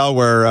the NFL,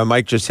 where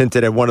Mike just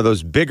hinted at one of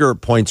those bigger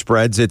point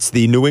spreads. It's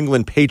the New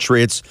England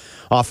Patriots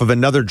off of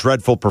another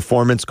dreadful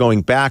performance,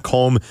 going back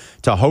home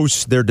to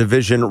host their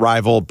division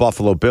rival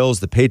Buffalo Bills.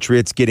 The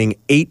Patriots getting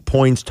 8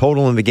 points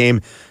total in the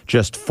game,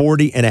 just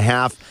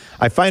 40.5.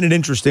 I find it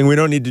interesting. We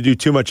don't need to do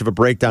too much of a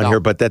breakdown here,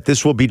 but that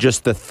this will be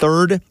just the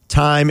third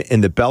time in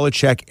the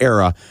Belichick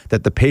era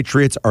that the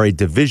Patriots are a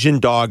division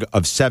dog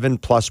of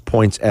 7+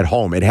 points at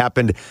home. It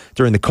happened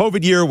during the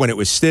COVID year when it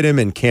was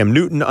Stidham and Cam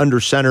Newton under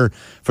center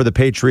for the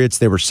Patriots.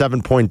 They were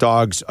 7-point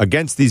dogs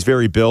against these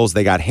very Bills.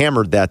 They got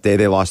hammered that day.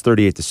 They lost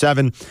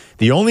 38-7.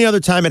 The only other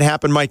time it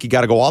happened, Mike, you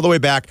got to go all the way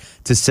back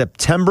to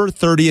September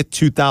 30th,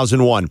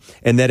 2001.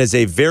 And that is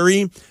a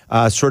very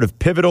sort of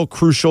pivotal,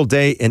 crucial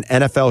day in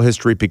NFL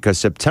history because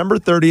September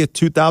 30th,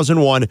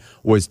 2001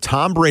 was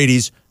Tom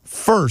Brady's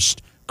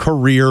first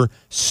career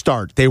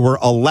start. They were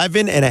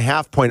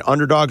 11.5-point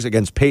underdogs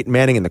against Peyton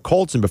Manning and the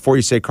Colts. And before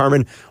you say,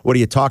 Carmen, what are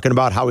you talking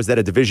about? How is that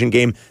a division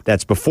game?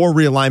 That's before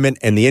realignment,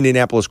 and the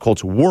Indianapolis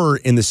Colts were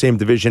in the same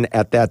division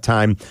at that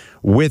time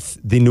with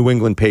the New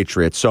England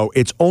Patriots. So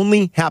it's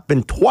only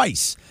happened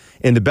twice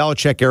in the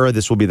Belichick era.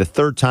 This will be the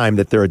third time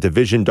that they're a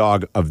division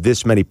dog of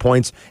this many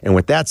points. And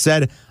with that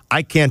said,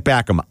 I can't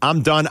back them.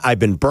 I'm done. I've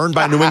been burned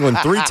by New England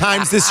 3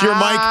 times this year,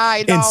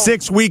 Mike. In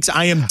 6 weeks,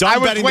 I am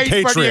done betting the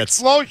Patriots.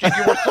 For the explosion.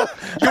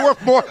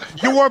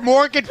 You were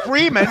Morgan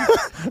Freeman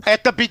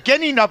at the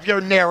beginning of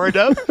your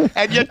narrative,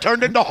 and you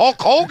turned into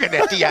Hulk Hogan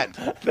at the end.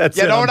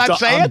 You know what I'm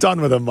saying? I'm done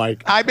with him,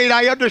 Mike. I mean,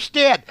 I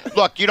understand.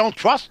 Look, you don't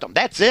trust them.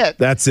 That's it.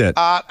 That's it.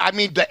 I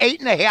mean, the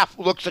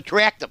 8.5 looks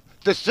attractive.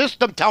 The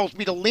system tells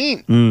me to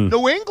lean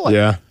New England.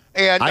 Yeah,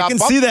 and I can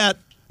see that.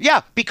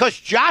 Yeah, because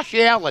Josh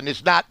Allen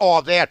is not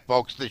all that,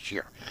 folks, this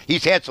year.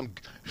 He's had some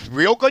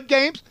real good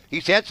games.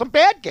 He's had some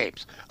bad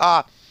games.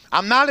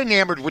 I'm not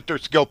enamored with their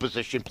skill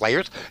position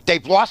players.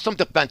 They've lost some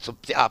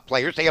defensive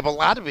players. They have a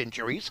lot of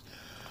injuries.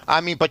 I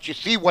mean, but you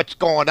see what's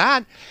going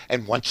on.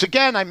 And once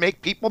again, I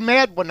make people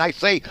mad when I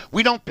say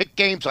we don't pick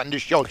games on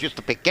this show just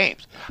to pick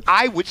games.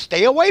 I would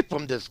stay away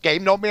from this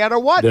game no matter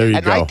what. There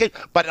you go.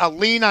 But a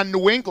lean on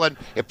New England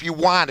if you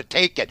want to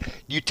take it.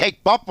 You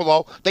take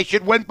Buffalo, they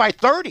should win by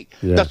 30.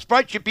 Yeah. The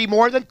spread should be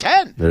more than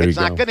 10. It's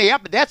not go. going to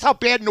happen. That's how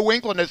bad New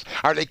England is.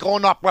 Are they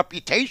going off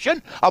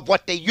reputation of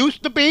what they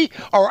used to be,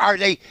 or are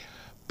they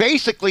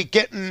basically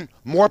getting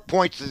more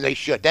points than they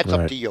should? That's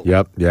up to you.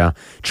 Yep, yeah.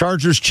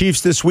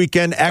 Chargers-Chiefs this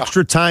weekend.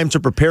 Extra time to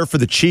prepare for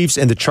the Chiefs,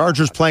 and the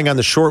Chargers playing on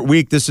the short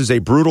week. This is a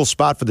brutal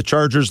spot for the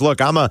Chargers.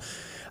 Look, I'm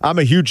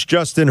a huge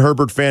Justin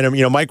Herbert fan.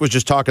 You know, Mike was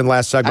just talking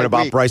last segment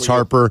about Bryce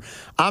Harper.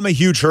 I'm a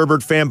huge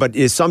Herbert fan, but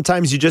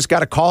sometimes you just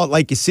got to call it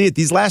like you see it.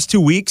 These last 2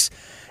 weeks,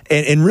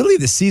 and really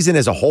the season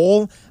as a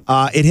whole,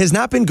 it has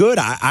not been good.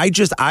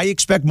 I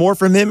expect more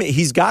from him.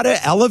 He's got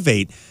to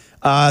elevate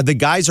the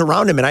guys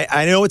around him. And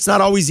I know it's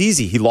not always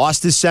easy. He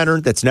lost his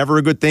center. That's never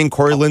a good thing.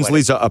 Corey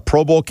Linsley's a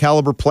Pro Bowl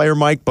caliber player,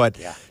 Mike. But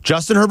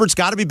Justin Herbert's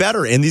got to be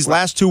better. In these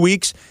last 2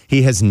 weeks,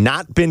 he has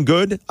not been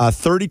good.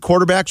 30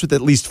 quarterbacks with at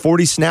least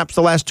 40 snaps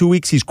the last 2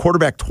 weeks. He's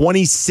quarterback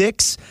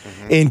 26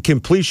 in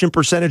completion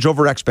percentage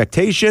over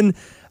expectation.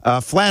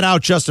 Flat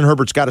out, Justin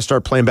Herbert's got to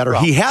start playing better.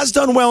 He has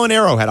done well in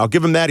Arrowhead. I'll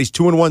give him that. He's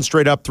 2-1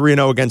 straight up,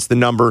 3-0 against the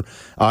number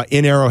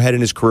in Arrowhead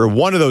in his career.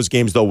 One of those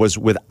games, though, was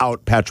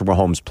without Patrick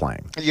Mahomes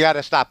playing. You got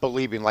to stop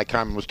believing, like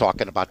Carmen was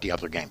talking about the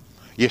other game.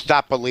 You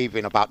stop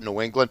believing about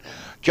New England.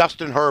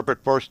 Justin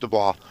Herbert, first of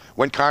all,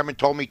 when Carmen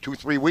told me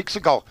 2-3 weeks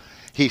ago,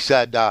 he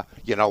said,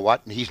 you know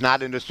what, he's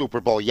not in the Super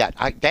Bowl yet.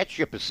 That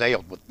ship has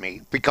sailed with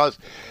me because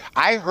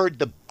I heard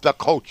the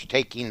coach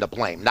taking the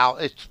blame. Now,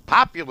 it's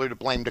popular to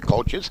blame the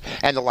coaches,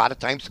 and a lot of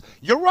times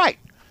you're right,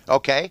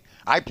 okay?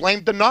 I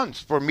blamed the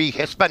nuns for me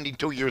spending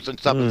 2 years in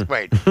 7th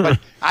grade. But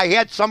I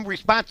had some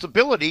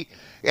responsibility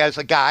as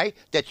a guy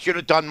that should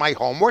have done my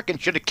homework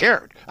and should have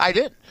cared. I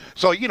didn't.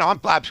 So, you know,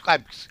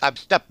 I've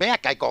stepped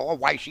back. I go,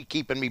 why is she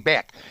keeping me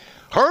back?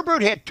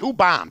 Herbert had 2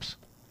 bombs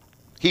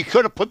He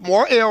could have put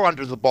more air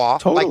under the ball,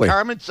 Totally. like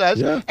Carmen says,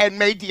 Yeah. and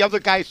made the other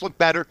guys look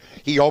better.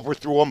 He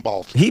overthrew them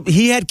both.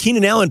 He had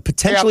Keenan Allen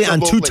potentially on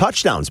 2 Absolutely.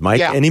 touchdowns, Mike,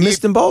 Yeah, and he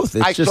missed them both.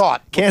 It's I just saw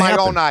it with can't my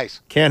happen. own eyes.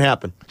 Can't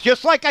happen.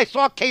 Just like I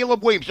saw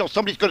Caleb Williams.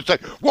 Somebody's going to say,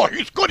 well,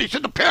 he's good. He's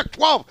in the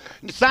Pac-12.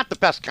 It's not the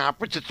best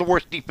conference. It's the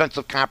worst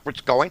defensive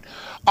conference going.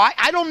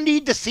 I don't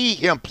need to see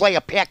him play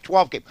a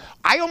Pac-12 game.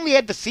 I only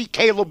had to see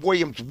Caleb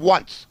Williams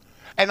once.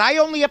 And I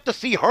only have to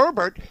see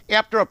Herbert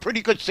after a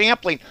pretty good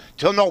sampling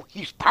to know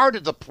he's part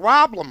of the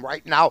problem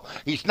right now.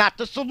 He's not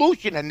the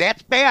solution, and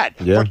that's bad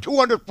Yeah. for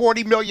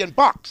 $240 million.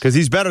 Because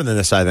he's better than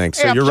this, I think.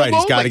 So you're right.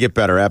 He's got to Absolutely. get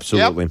better.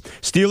 Absolutely. Yep.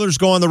 Steelers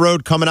go on the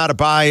road coming out of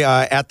bye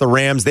at the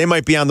Rams. They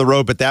might be on the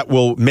road, but that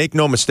will make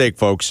no mistake,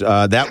 folks.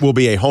 That will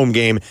be a home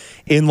game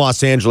in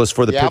Los Angeles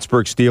for the Yep.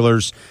 Pittsburgh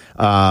Steelers.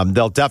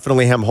 They'll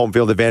definitely have home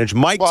field advantage.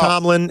 Mike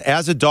Tomlin,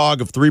 as a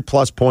dog of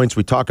 3+ points,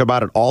 we talk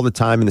about it all the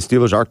time, and the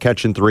Steelers are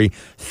catching 3.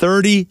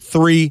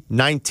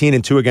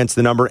 33-19-2 against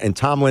the number, and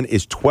Tomlin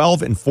is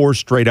 12-4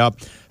 straight up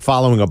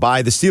following a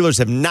bye. The Steelers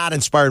have not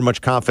inspired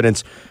much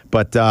confidence,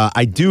 but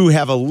I do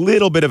have a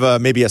little bit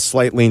of maybe a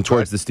slight lean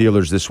towards the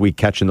Steelers this week,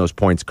 catching those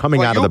points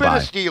coming out of the bye.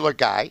 You've been a Steeler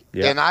guy,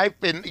 and I've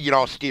been, a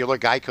Steeler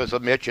guy because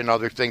of Mitch and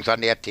other things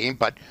on that team,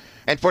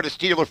 and for the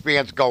Steeler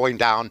fans going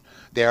down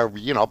there,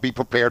 be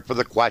prepared for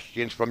the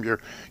questions from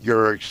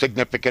your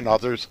significant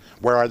others.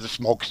 Where are the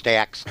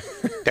smokestacks?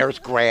 There's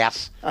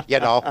grass.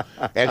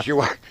 As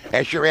you're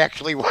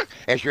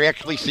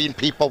actually seeing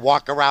people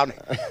walk around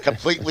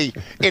completely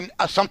in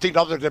something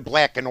other than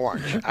black and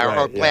orange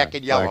or black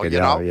and yellow. Black and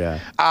yellow, yeah.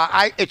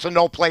 It's a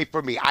no play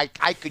for me.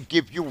 I could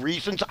give you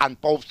reasons on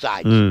both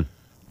sides.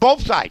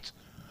 Both sides.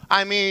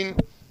 I mean,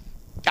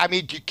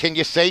 can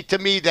you say to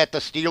me that the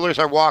Steelers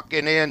are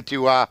walking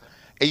into,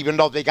 even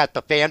though they got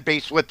the fan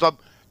base with them,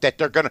 that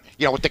they're going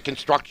to, with the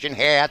construction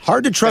hats?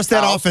 Hard to trust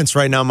that offense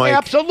right now, Mike.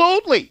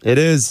 Absolutely. It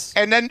is.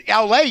 And then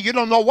L.A., you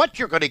don't know what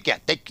you're going to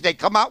get. They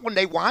come out when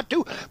they want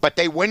to, but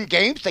they win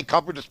games. They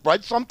cover the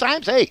spread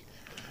sometimes. Hey,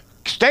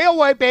 stay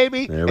away,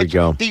 baby. There we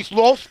go. These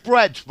low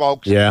spreads,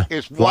 folks. Yeah.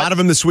 Is a lot of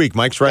them this week.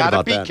 Mike's right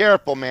about that. Gotta be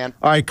careful, man.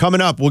 All right,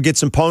 coming up, we'll get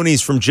some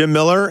ponies from Jim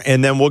Miller,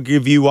 and then we'll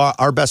give you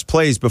our best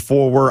plays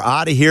before we're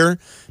out of here.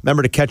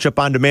 Remember to catch up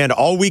on demand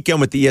all weekend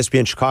with the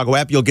ESPN Chicago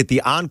app. You'll get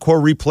the encore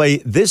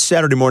replay this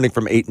Saturday morning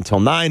from 8 until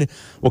 9.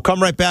 We'll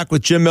come right back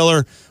with Jim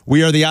Miller.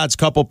 We are the Odds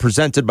Couple,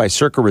 presented by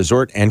Circa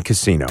Resort and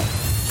Casino.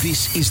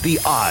 This is the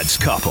Odds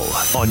Couple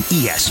on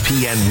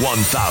ESPN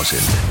 1000.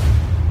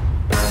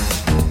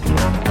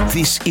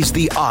 This is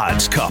the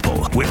Odds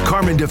Couple with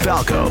Carmen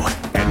DeFalco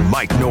and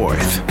Mike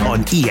North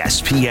on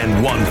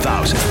ESPN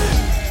 1000.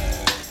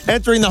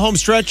 Entering the home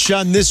stretch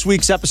on this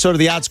week's episode of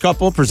the Odds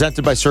Couple,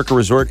 presented by Circa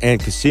Resort and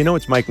Casino.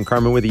 It's Mike and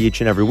Carmen with you each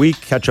and every week.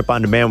 Catch up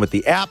on demand with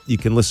the app. You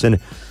can listen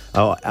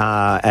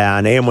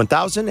on AM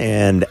 1000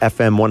 and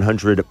FM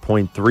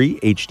 100.3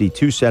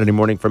 HD2 Saturday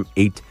morning from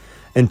 8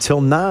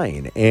 until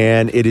 9.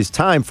 And it is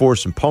time for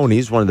some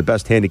ponies, one of the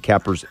best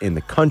handicappers in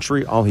the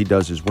country. All he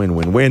does is win,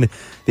 win, win.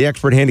 The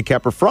expert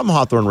handicapper from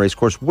Hawthorne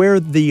Racecourse, where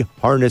the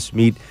harness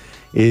meet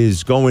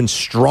is going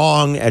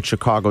strong at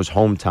Chicago's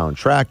hometown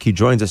track. He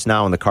joins us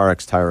now on the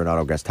CarX Tire and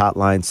Auto Guest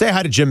Hotline. Say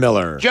hi to Jim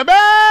Miller. Jimmy!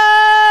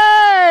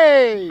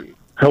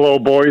 Hello,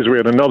 boys. We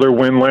had another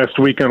win last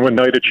weekend with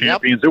Night of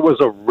Champions. Yep. It was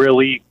a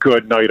really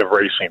good night of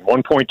racing.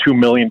 $1.2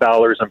 million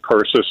in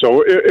purses.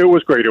 So it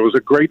was great. It was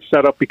a great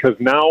setup because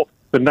now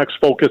the next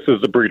focus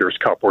is the Breeders'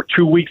 Cup. We're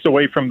 2 weeks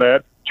away from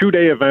that.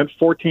 2-day event,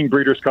 14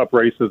 Breeders' Cup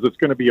races. It's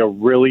going to be a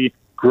really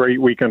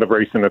great weekend of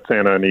racing at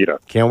Santa Anita.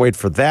 Can't wait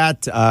for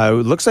that.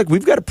 It looks like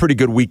we've got a pretty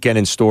good weekend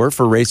in store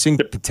for racing.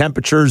 The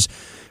temperatures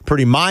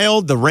pretty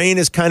mild. The rain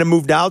has kind of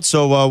moved out.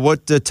 So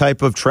what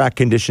type of track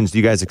conditions do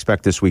you guys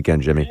expect this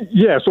weekend, Jimmy?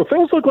 Yeah, so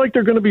things look like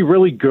they're going to be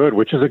really good,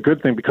 which is a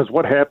good thing because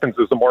what happens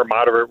is the more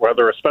moderate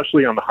weather,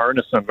 especially on the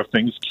harness end of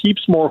things,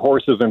 keeps more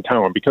horses in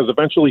town because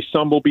eventually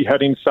some will be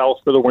heading south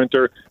for the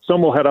winter,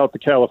 some will head out to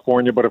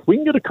California. But if we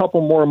can get a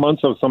couple more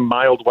months of some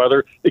mild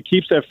weather, it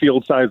keeps that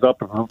field size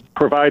up,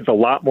 provides a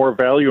lot more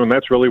value, and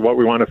that's really what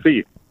we want to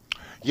see.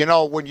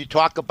 When you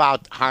talk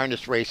about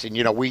harness racing,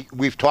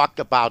 we've talked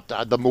about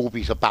the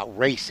movies about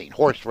racing,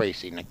 horse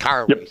racing and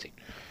car racing.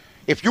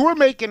 If you were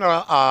making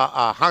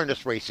a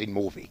harness racing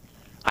movie,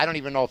 I don't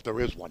even know if there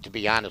is one, to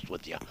be honest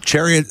with you.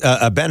 Chariot,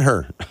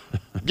 Ben-Hur.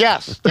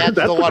 Yes, that's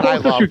the one I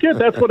love. You get.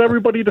 That's what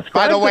everybody describes.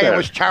 By the way, it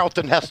was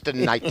Charlton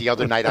Heston night the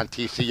other night on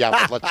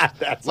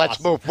TCF.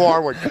 Let's move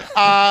forward.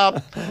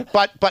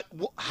 But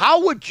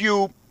how would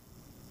you?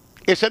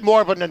 Is it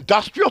more of an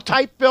industrial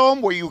type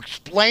film where you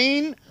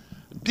explain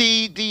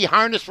the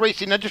harness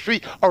racing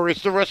industry, or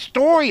is there a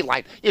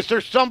storyline? Is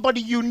there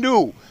somebody you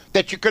knew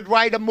that you could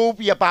write a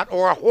movie about,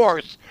 or a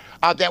horse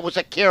that was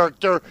a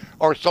character,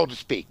 or so to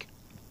speak?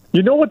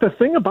 You know what the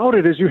thing about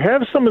it is, you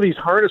have some of these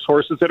harness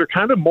horses that are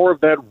kind of more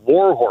of that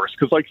war horse,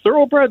 because like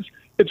thoroughbreds,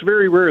 it's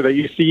very rare that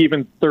you see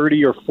even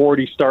 30 or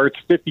 40 starts,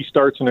 50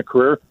 starts in a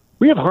career.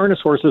 We have harness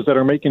horses that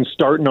are making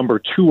start number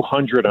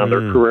 200 on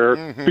their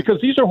career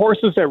because these are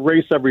horses that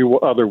race every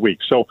other week.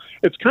 So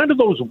it's kind of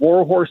those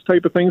war horse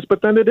type of things,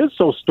 but then it is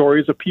those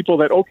stories of people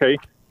that, okay,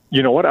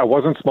 you know what? I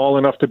wasn't small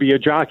enough to be a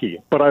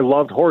jockey, but I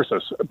loved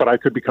horses. But I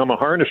could become a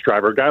harness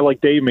driver. A guy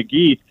like Dave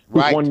McGee,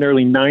 who's won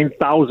nearly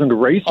 9,000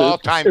 races,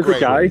 all-time is great. a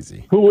guy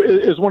who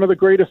is one of the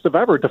greatest of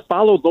ever. To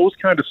follow those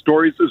kind of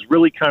stories is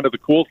really kind of the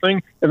cool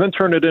thing, and then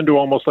turn it into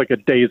almost like a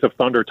Days of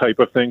Thunder type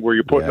of thing where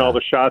you're putting all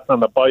the shots on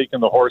the bike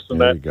and the horse and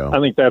there that. You go.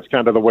 I think that's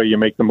kind of the way you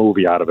make the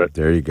movie out of it.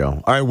 There you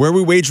go. All right, where are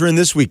we wagering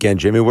this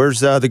weekend, Jimmy? Where's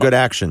the good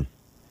action?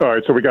 All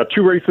right, so we got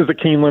 2 races at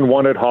Keeneland,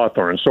 1 at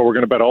Hawthorne. So we're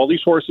going to bet all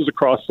these horses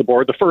across the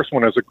board. The first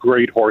one has a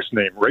great horse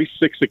name. Race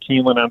 6 at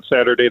Keeneland on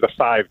Saturday, the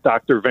 5,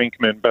 Dr.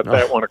 Venkman. Bet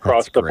that one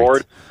across the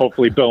board.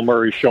 Hopefully Bill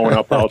Murray's showing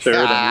up out there.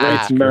 Then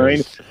race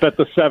 9, bet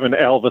the 7,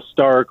 Alva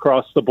Star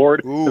across the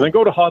board. Ooh. And then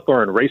go to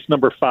Hawthorne, race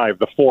number 5,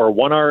 the 4,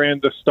 1R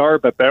and the Star.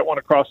 Bet that one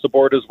across the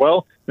board as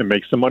well. And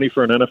make some money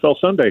for an NFL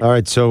Sunday. All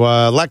right, so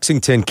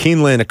Lexington,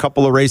 Keeneland, a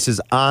couple of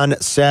races on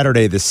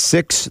Saturday. The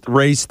 6th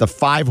race, the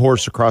 5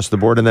 horse across the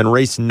board, and then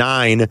race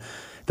 9,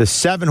 the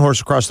 7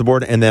 horse across the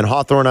board, and then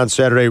Hawthorne on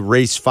Saturday,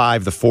 race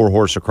 5, the 4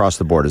 horse across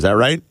the board. Is that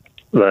right?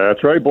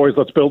 That's right, boys.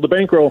 Let's build the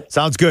bankroll.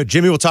 Sounds good.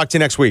 Jimmy, we'll talk to you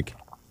next week.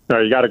 All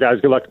right, you got it, guys.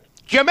 Good luck.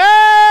 Jimmy!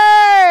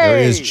 There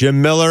is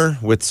Jim Miller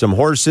with some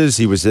horses.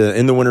 He was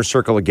in the winner's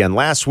circle again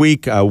last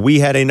week. We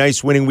had a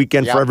nice winning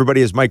weekend for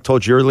everybody, as Mike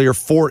told you earlier,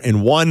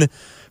 4-1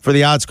 for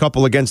the odds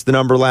couple against the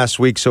number last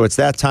week. So it's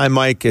that time,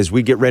 Mike, as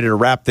we get ready to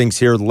wrap things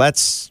here.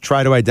 Let's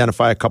try to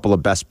identify a couple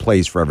of best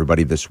plays for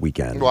everybody this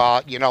weekend.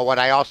 Well, you know what?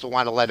 I also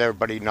want to let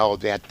everybody know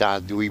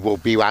that we will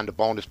be on the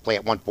bonus play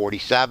at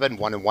 147,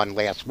 1-1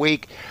 last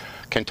week.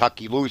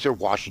 Kentucky loser,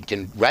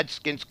 Washington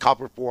Redskins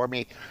cover for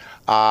me.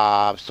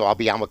 So I'll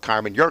be on with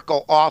Carmen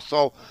Yurko.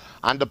 Also,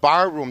 on the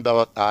bar room,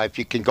 though, if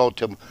you can go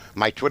to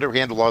my Twitter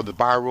handle or the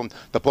bar room,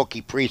 the bookie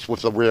priest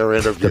with the rare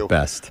interview. The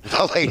best.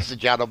 So, ladies and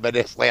gentlemen,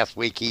 this last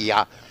week he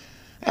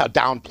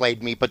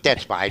downplayed me, but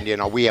that's fine. You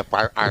know, we have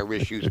our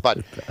issues. But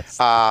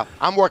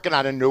I'm working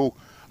on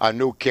a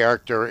new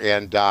character,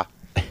 and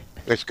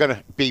it's going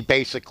to be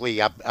basically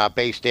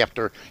based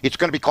after. It's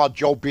going to be called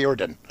Joe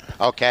Bearden.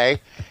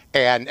 Okay.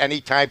 And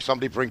anytime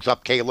somebody brings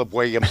up Caleb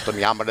Williams to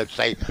me, I'm going to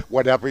say,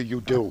 whatever you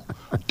do,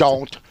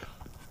 don't.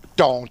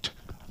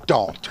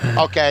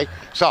 Okay?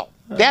 So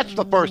that's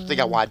the first thing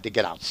I wanted to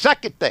get out.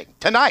 Second thing,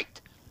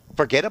 tonight,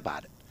 forget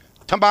about it.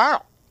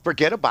 Tomorrow,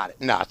 forget about it.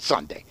 No, it's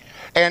Sunday.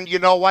 And you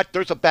know what?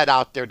 There's a bet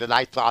out there that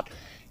I thought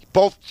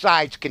both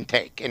sides can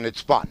take, and it's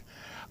fun.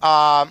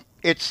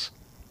 It's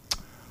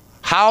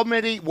how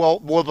many will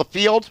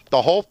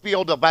the whole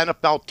field of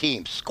NFL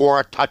teams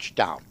score a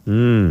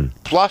touchdown?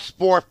 Plus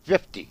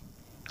 450.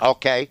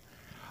 Okay?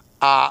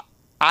 My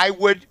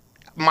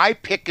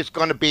pick is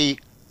going to be,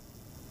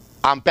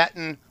 I'm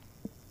betting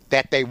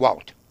that they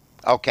won't.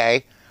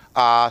 Okay?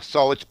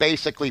 So it's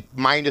basically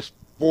minus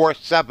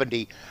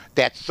 470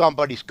 that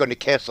somebody's going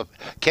to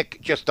kick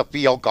just a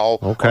field goal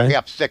or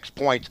have 6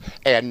 points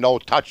and no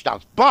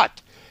touchdowns.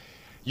 But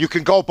you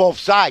can go both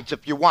sides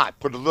if you want.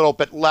 Put a little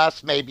bit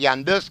less maybe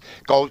on this.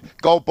 Go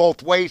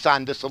both ways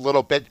on this a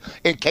little bit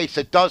in case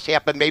it does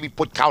happen. Maybe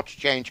put couch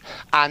change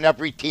on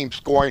every team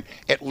scoring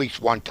at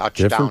least one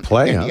touchdown. Different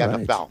play. In the All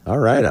right. NFL. All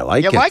right. I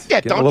like it. You like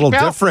that, Getting don't a little you,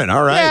 pal? different.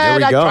 All right. Yeah,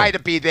 there we go. I try to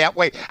be that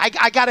way.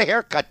 I got a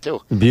haircut,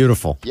 too.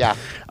 Beautiful. Yeah.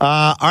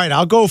 All right.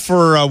 I'll go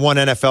for one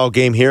NFL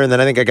game here, and then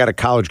I think I got a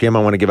college game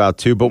I want to give out,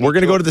 too. But we're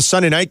going to go to the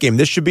Sunday night game.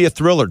 This should be a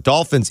thriller.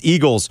 Dolphins,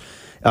 Eagles.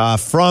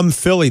 From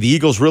Philly. The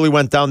Eagles really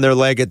went down their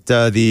leg at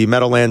the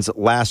Meadowlands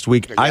last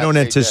week. Yes, I don't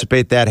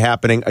anticipate that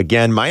happening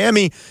again.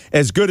 Miami,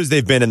 as good as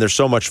they've been, and they're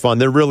so much fun,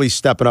 they're really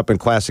stepping up in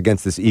class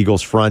against this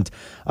Eagles front,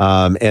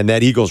 and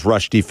that Eagles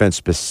rush defense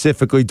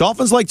specifically.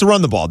 Dolphins like to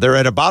run the ball. They're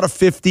at about a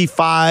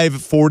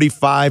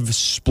 55-45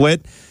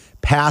 split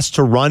pass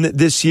to run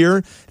this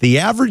year. The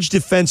average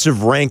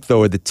defensive rank,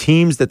 though, of the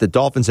teams that the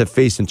Dolphins have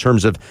faced in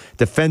terms of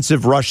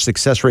defensive rush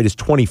success rate is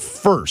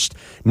 21st.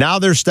 Now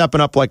they're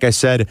stepping up, like I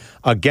said,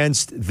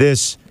 against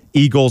this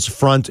Eagles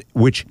front,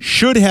 which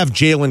should have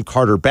Jalen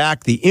Carter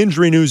back. The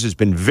injury news has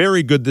been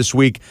very good this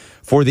week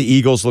for the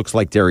Eagles. Looks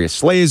like Darius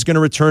Slay is going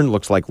to return.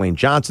 Looks like Lane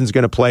Johnson's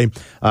going to play.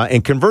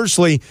 And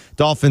conversely,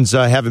 Dolphins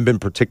haven't been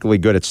particularly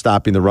good at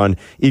stopping the run.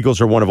 Eagles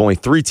are one of only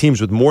 3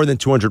 teams with more than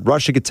 200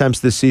 rushing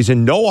attempts this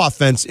season. No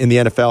offense in the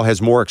NFL has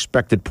more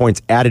expected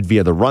points added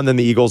via the run than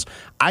the Eagles.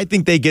 I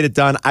think they get it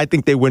done. I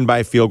think they win by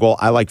a field goal.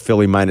 I like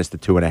Philly minus the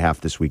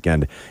 2.5 this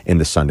weekend in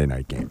the Sunday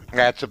night game.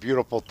 That's a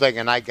beautiful thing,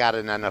 and I got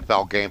an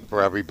NFL game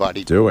for everybody.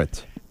 Do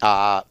it.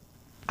 I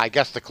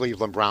guess the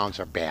Cleveland Browns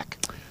are back.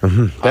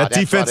 That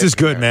defense is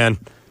good, man.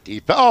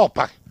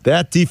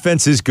 That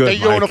defense is good, The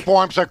Mike.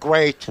 uniforms are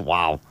great.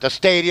 Wow. The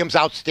stadium's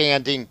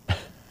outstanding.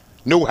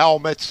 New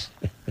helmets.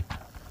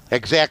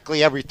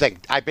 Exactly everything.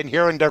 I've been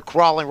hearing they're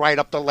crawling right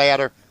up the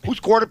ladder. Who's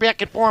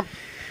quarterbacking for them?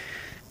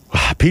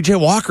 P.J.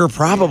 Walker,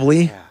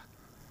 probably. Yeah.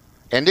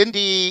 And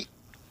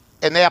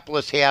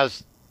Indianapolis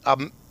has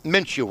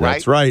Minshew, right?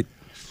 That's right.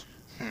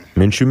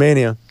 Minshew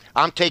Mania.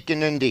 I'm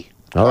taking Indy.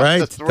 All Plus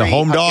right, the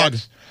home dog.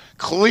 against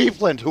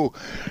Cleveland, who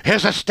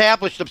has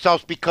established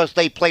themselves because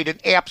they played an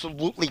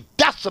absolutely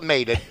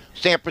decimated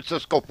San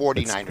Francisco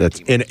 49ers That's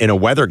team. in a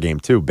weather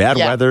game, too. Bad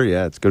weather,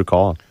 yeah, it's a good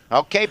call.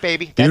 Okay,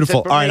 baby. That's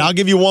Beautiful. it for All right, me. I'll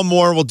give you one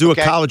more. We'll do a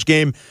college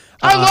game.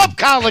 I love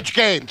college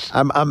games.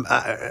 I'm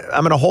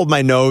going to hold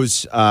my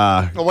nose.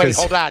 Oh, wait,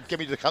 hold on. Give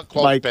me the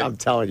close Mike, bin. I'm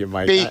telling you,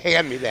 Mike.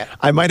 Hand me that.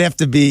 I might have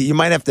to be. You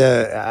might have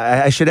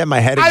to. I should have my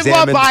head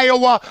examined. I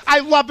love Iowa. I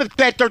love it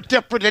that they're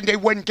different and they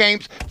win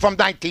games from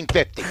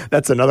 1950.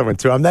 That's another one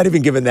too. I'm not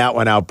even giving that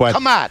one out. But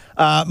come on,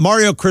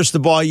 Mario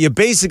Cristobal. You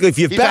basically, if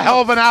you've he's a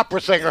hell of an opera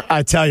singer.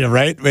 I tell you,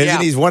 right?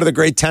 Isn't he's one of the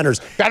great tenors.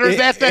 Better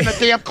that than a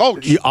damn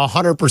coach.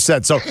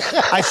 100%. So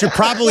I should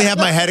probably have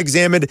my head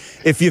examined.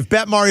 If you've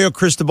bet Mario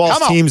Cristobal's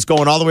teams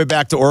going all the way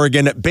back to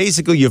Oregon,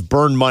 basically you've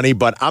burned money,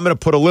 but I'm going to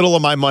put a little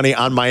of my money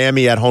on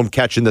Miami at home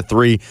catching the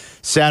 3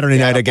 Saturday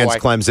night against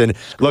Clemson.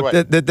 Look,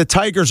 the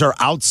Tigers are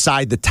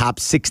outside the top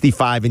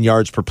 65 in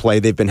yards per play.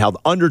 They've been held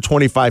under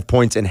 25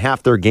 points in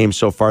half their games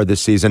so far this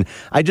season.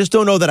 I just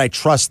don't know that I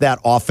trust that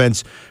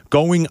offense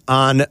going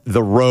on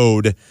the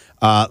road,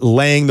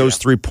 laying those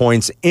 3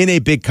 points in a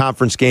big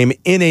conference game,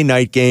 in a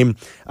night game.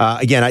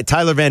 Again,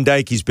 Tyler Van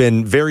Dyke, he's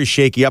been very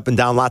shaky, up and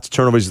down, lots of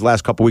turnovers the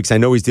last couple weeks. I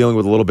know he's dealing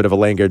with a little bit of a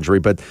leg injury,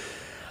 but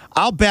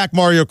I'll back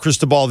Mario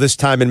Cristobal this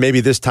time, and maybe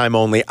this time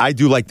only. I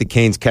do like the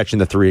Canes catching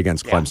the 3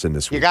 against Clemson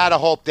this week. You got to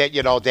hope that,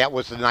 that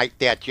was the night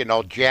that,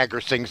 Jagger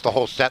sings the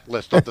whole set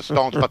list of the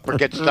Stones, but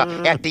forgets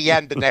at the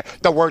end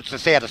the words to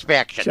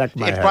satisfaction. Check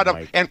my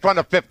in front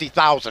of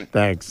 50,000.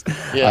 Thanks.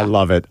 Yeah. I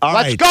love it.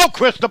 Let's go,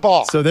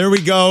 Cristobal. So there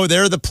we go.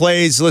 There are the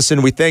plays.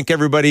 Listen, we thank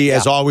everybody,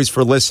 as always,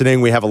 for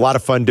listening. We have a lot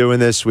of fun doing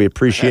this. We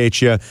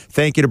appreciate you.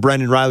 Thank you to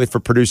Brendan Riley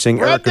for producing,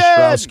 Erica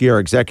Strowski, our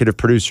executive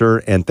producer,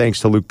 and thanks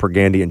to Luke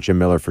Pergande and Jim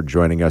Miller for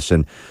joining us.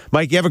 And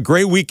Mike, you have a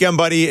great weekend,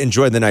 buddy.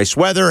 Enjoy the nice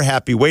weather.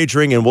 Happy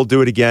wagering, and we'll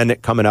do it again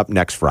coming up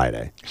next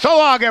Friday. So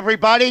long,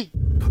 everybody.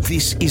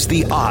 This is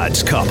The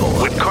Odds Couple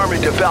with Carmen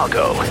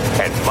DeFalco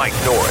and Mike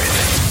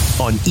North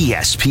on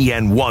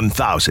ESPN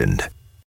 1000.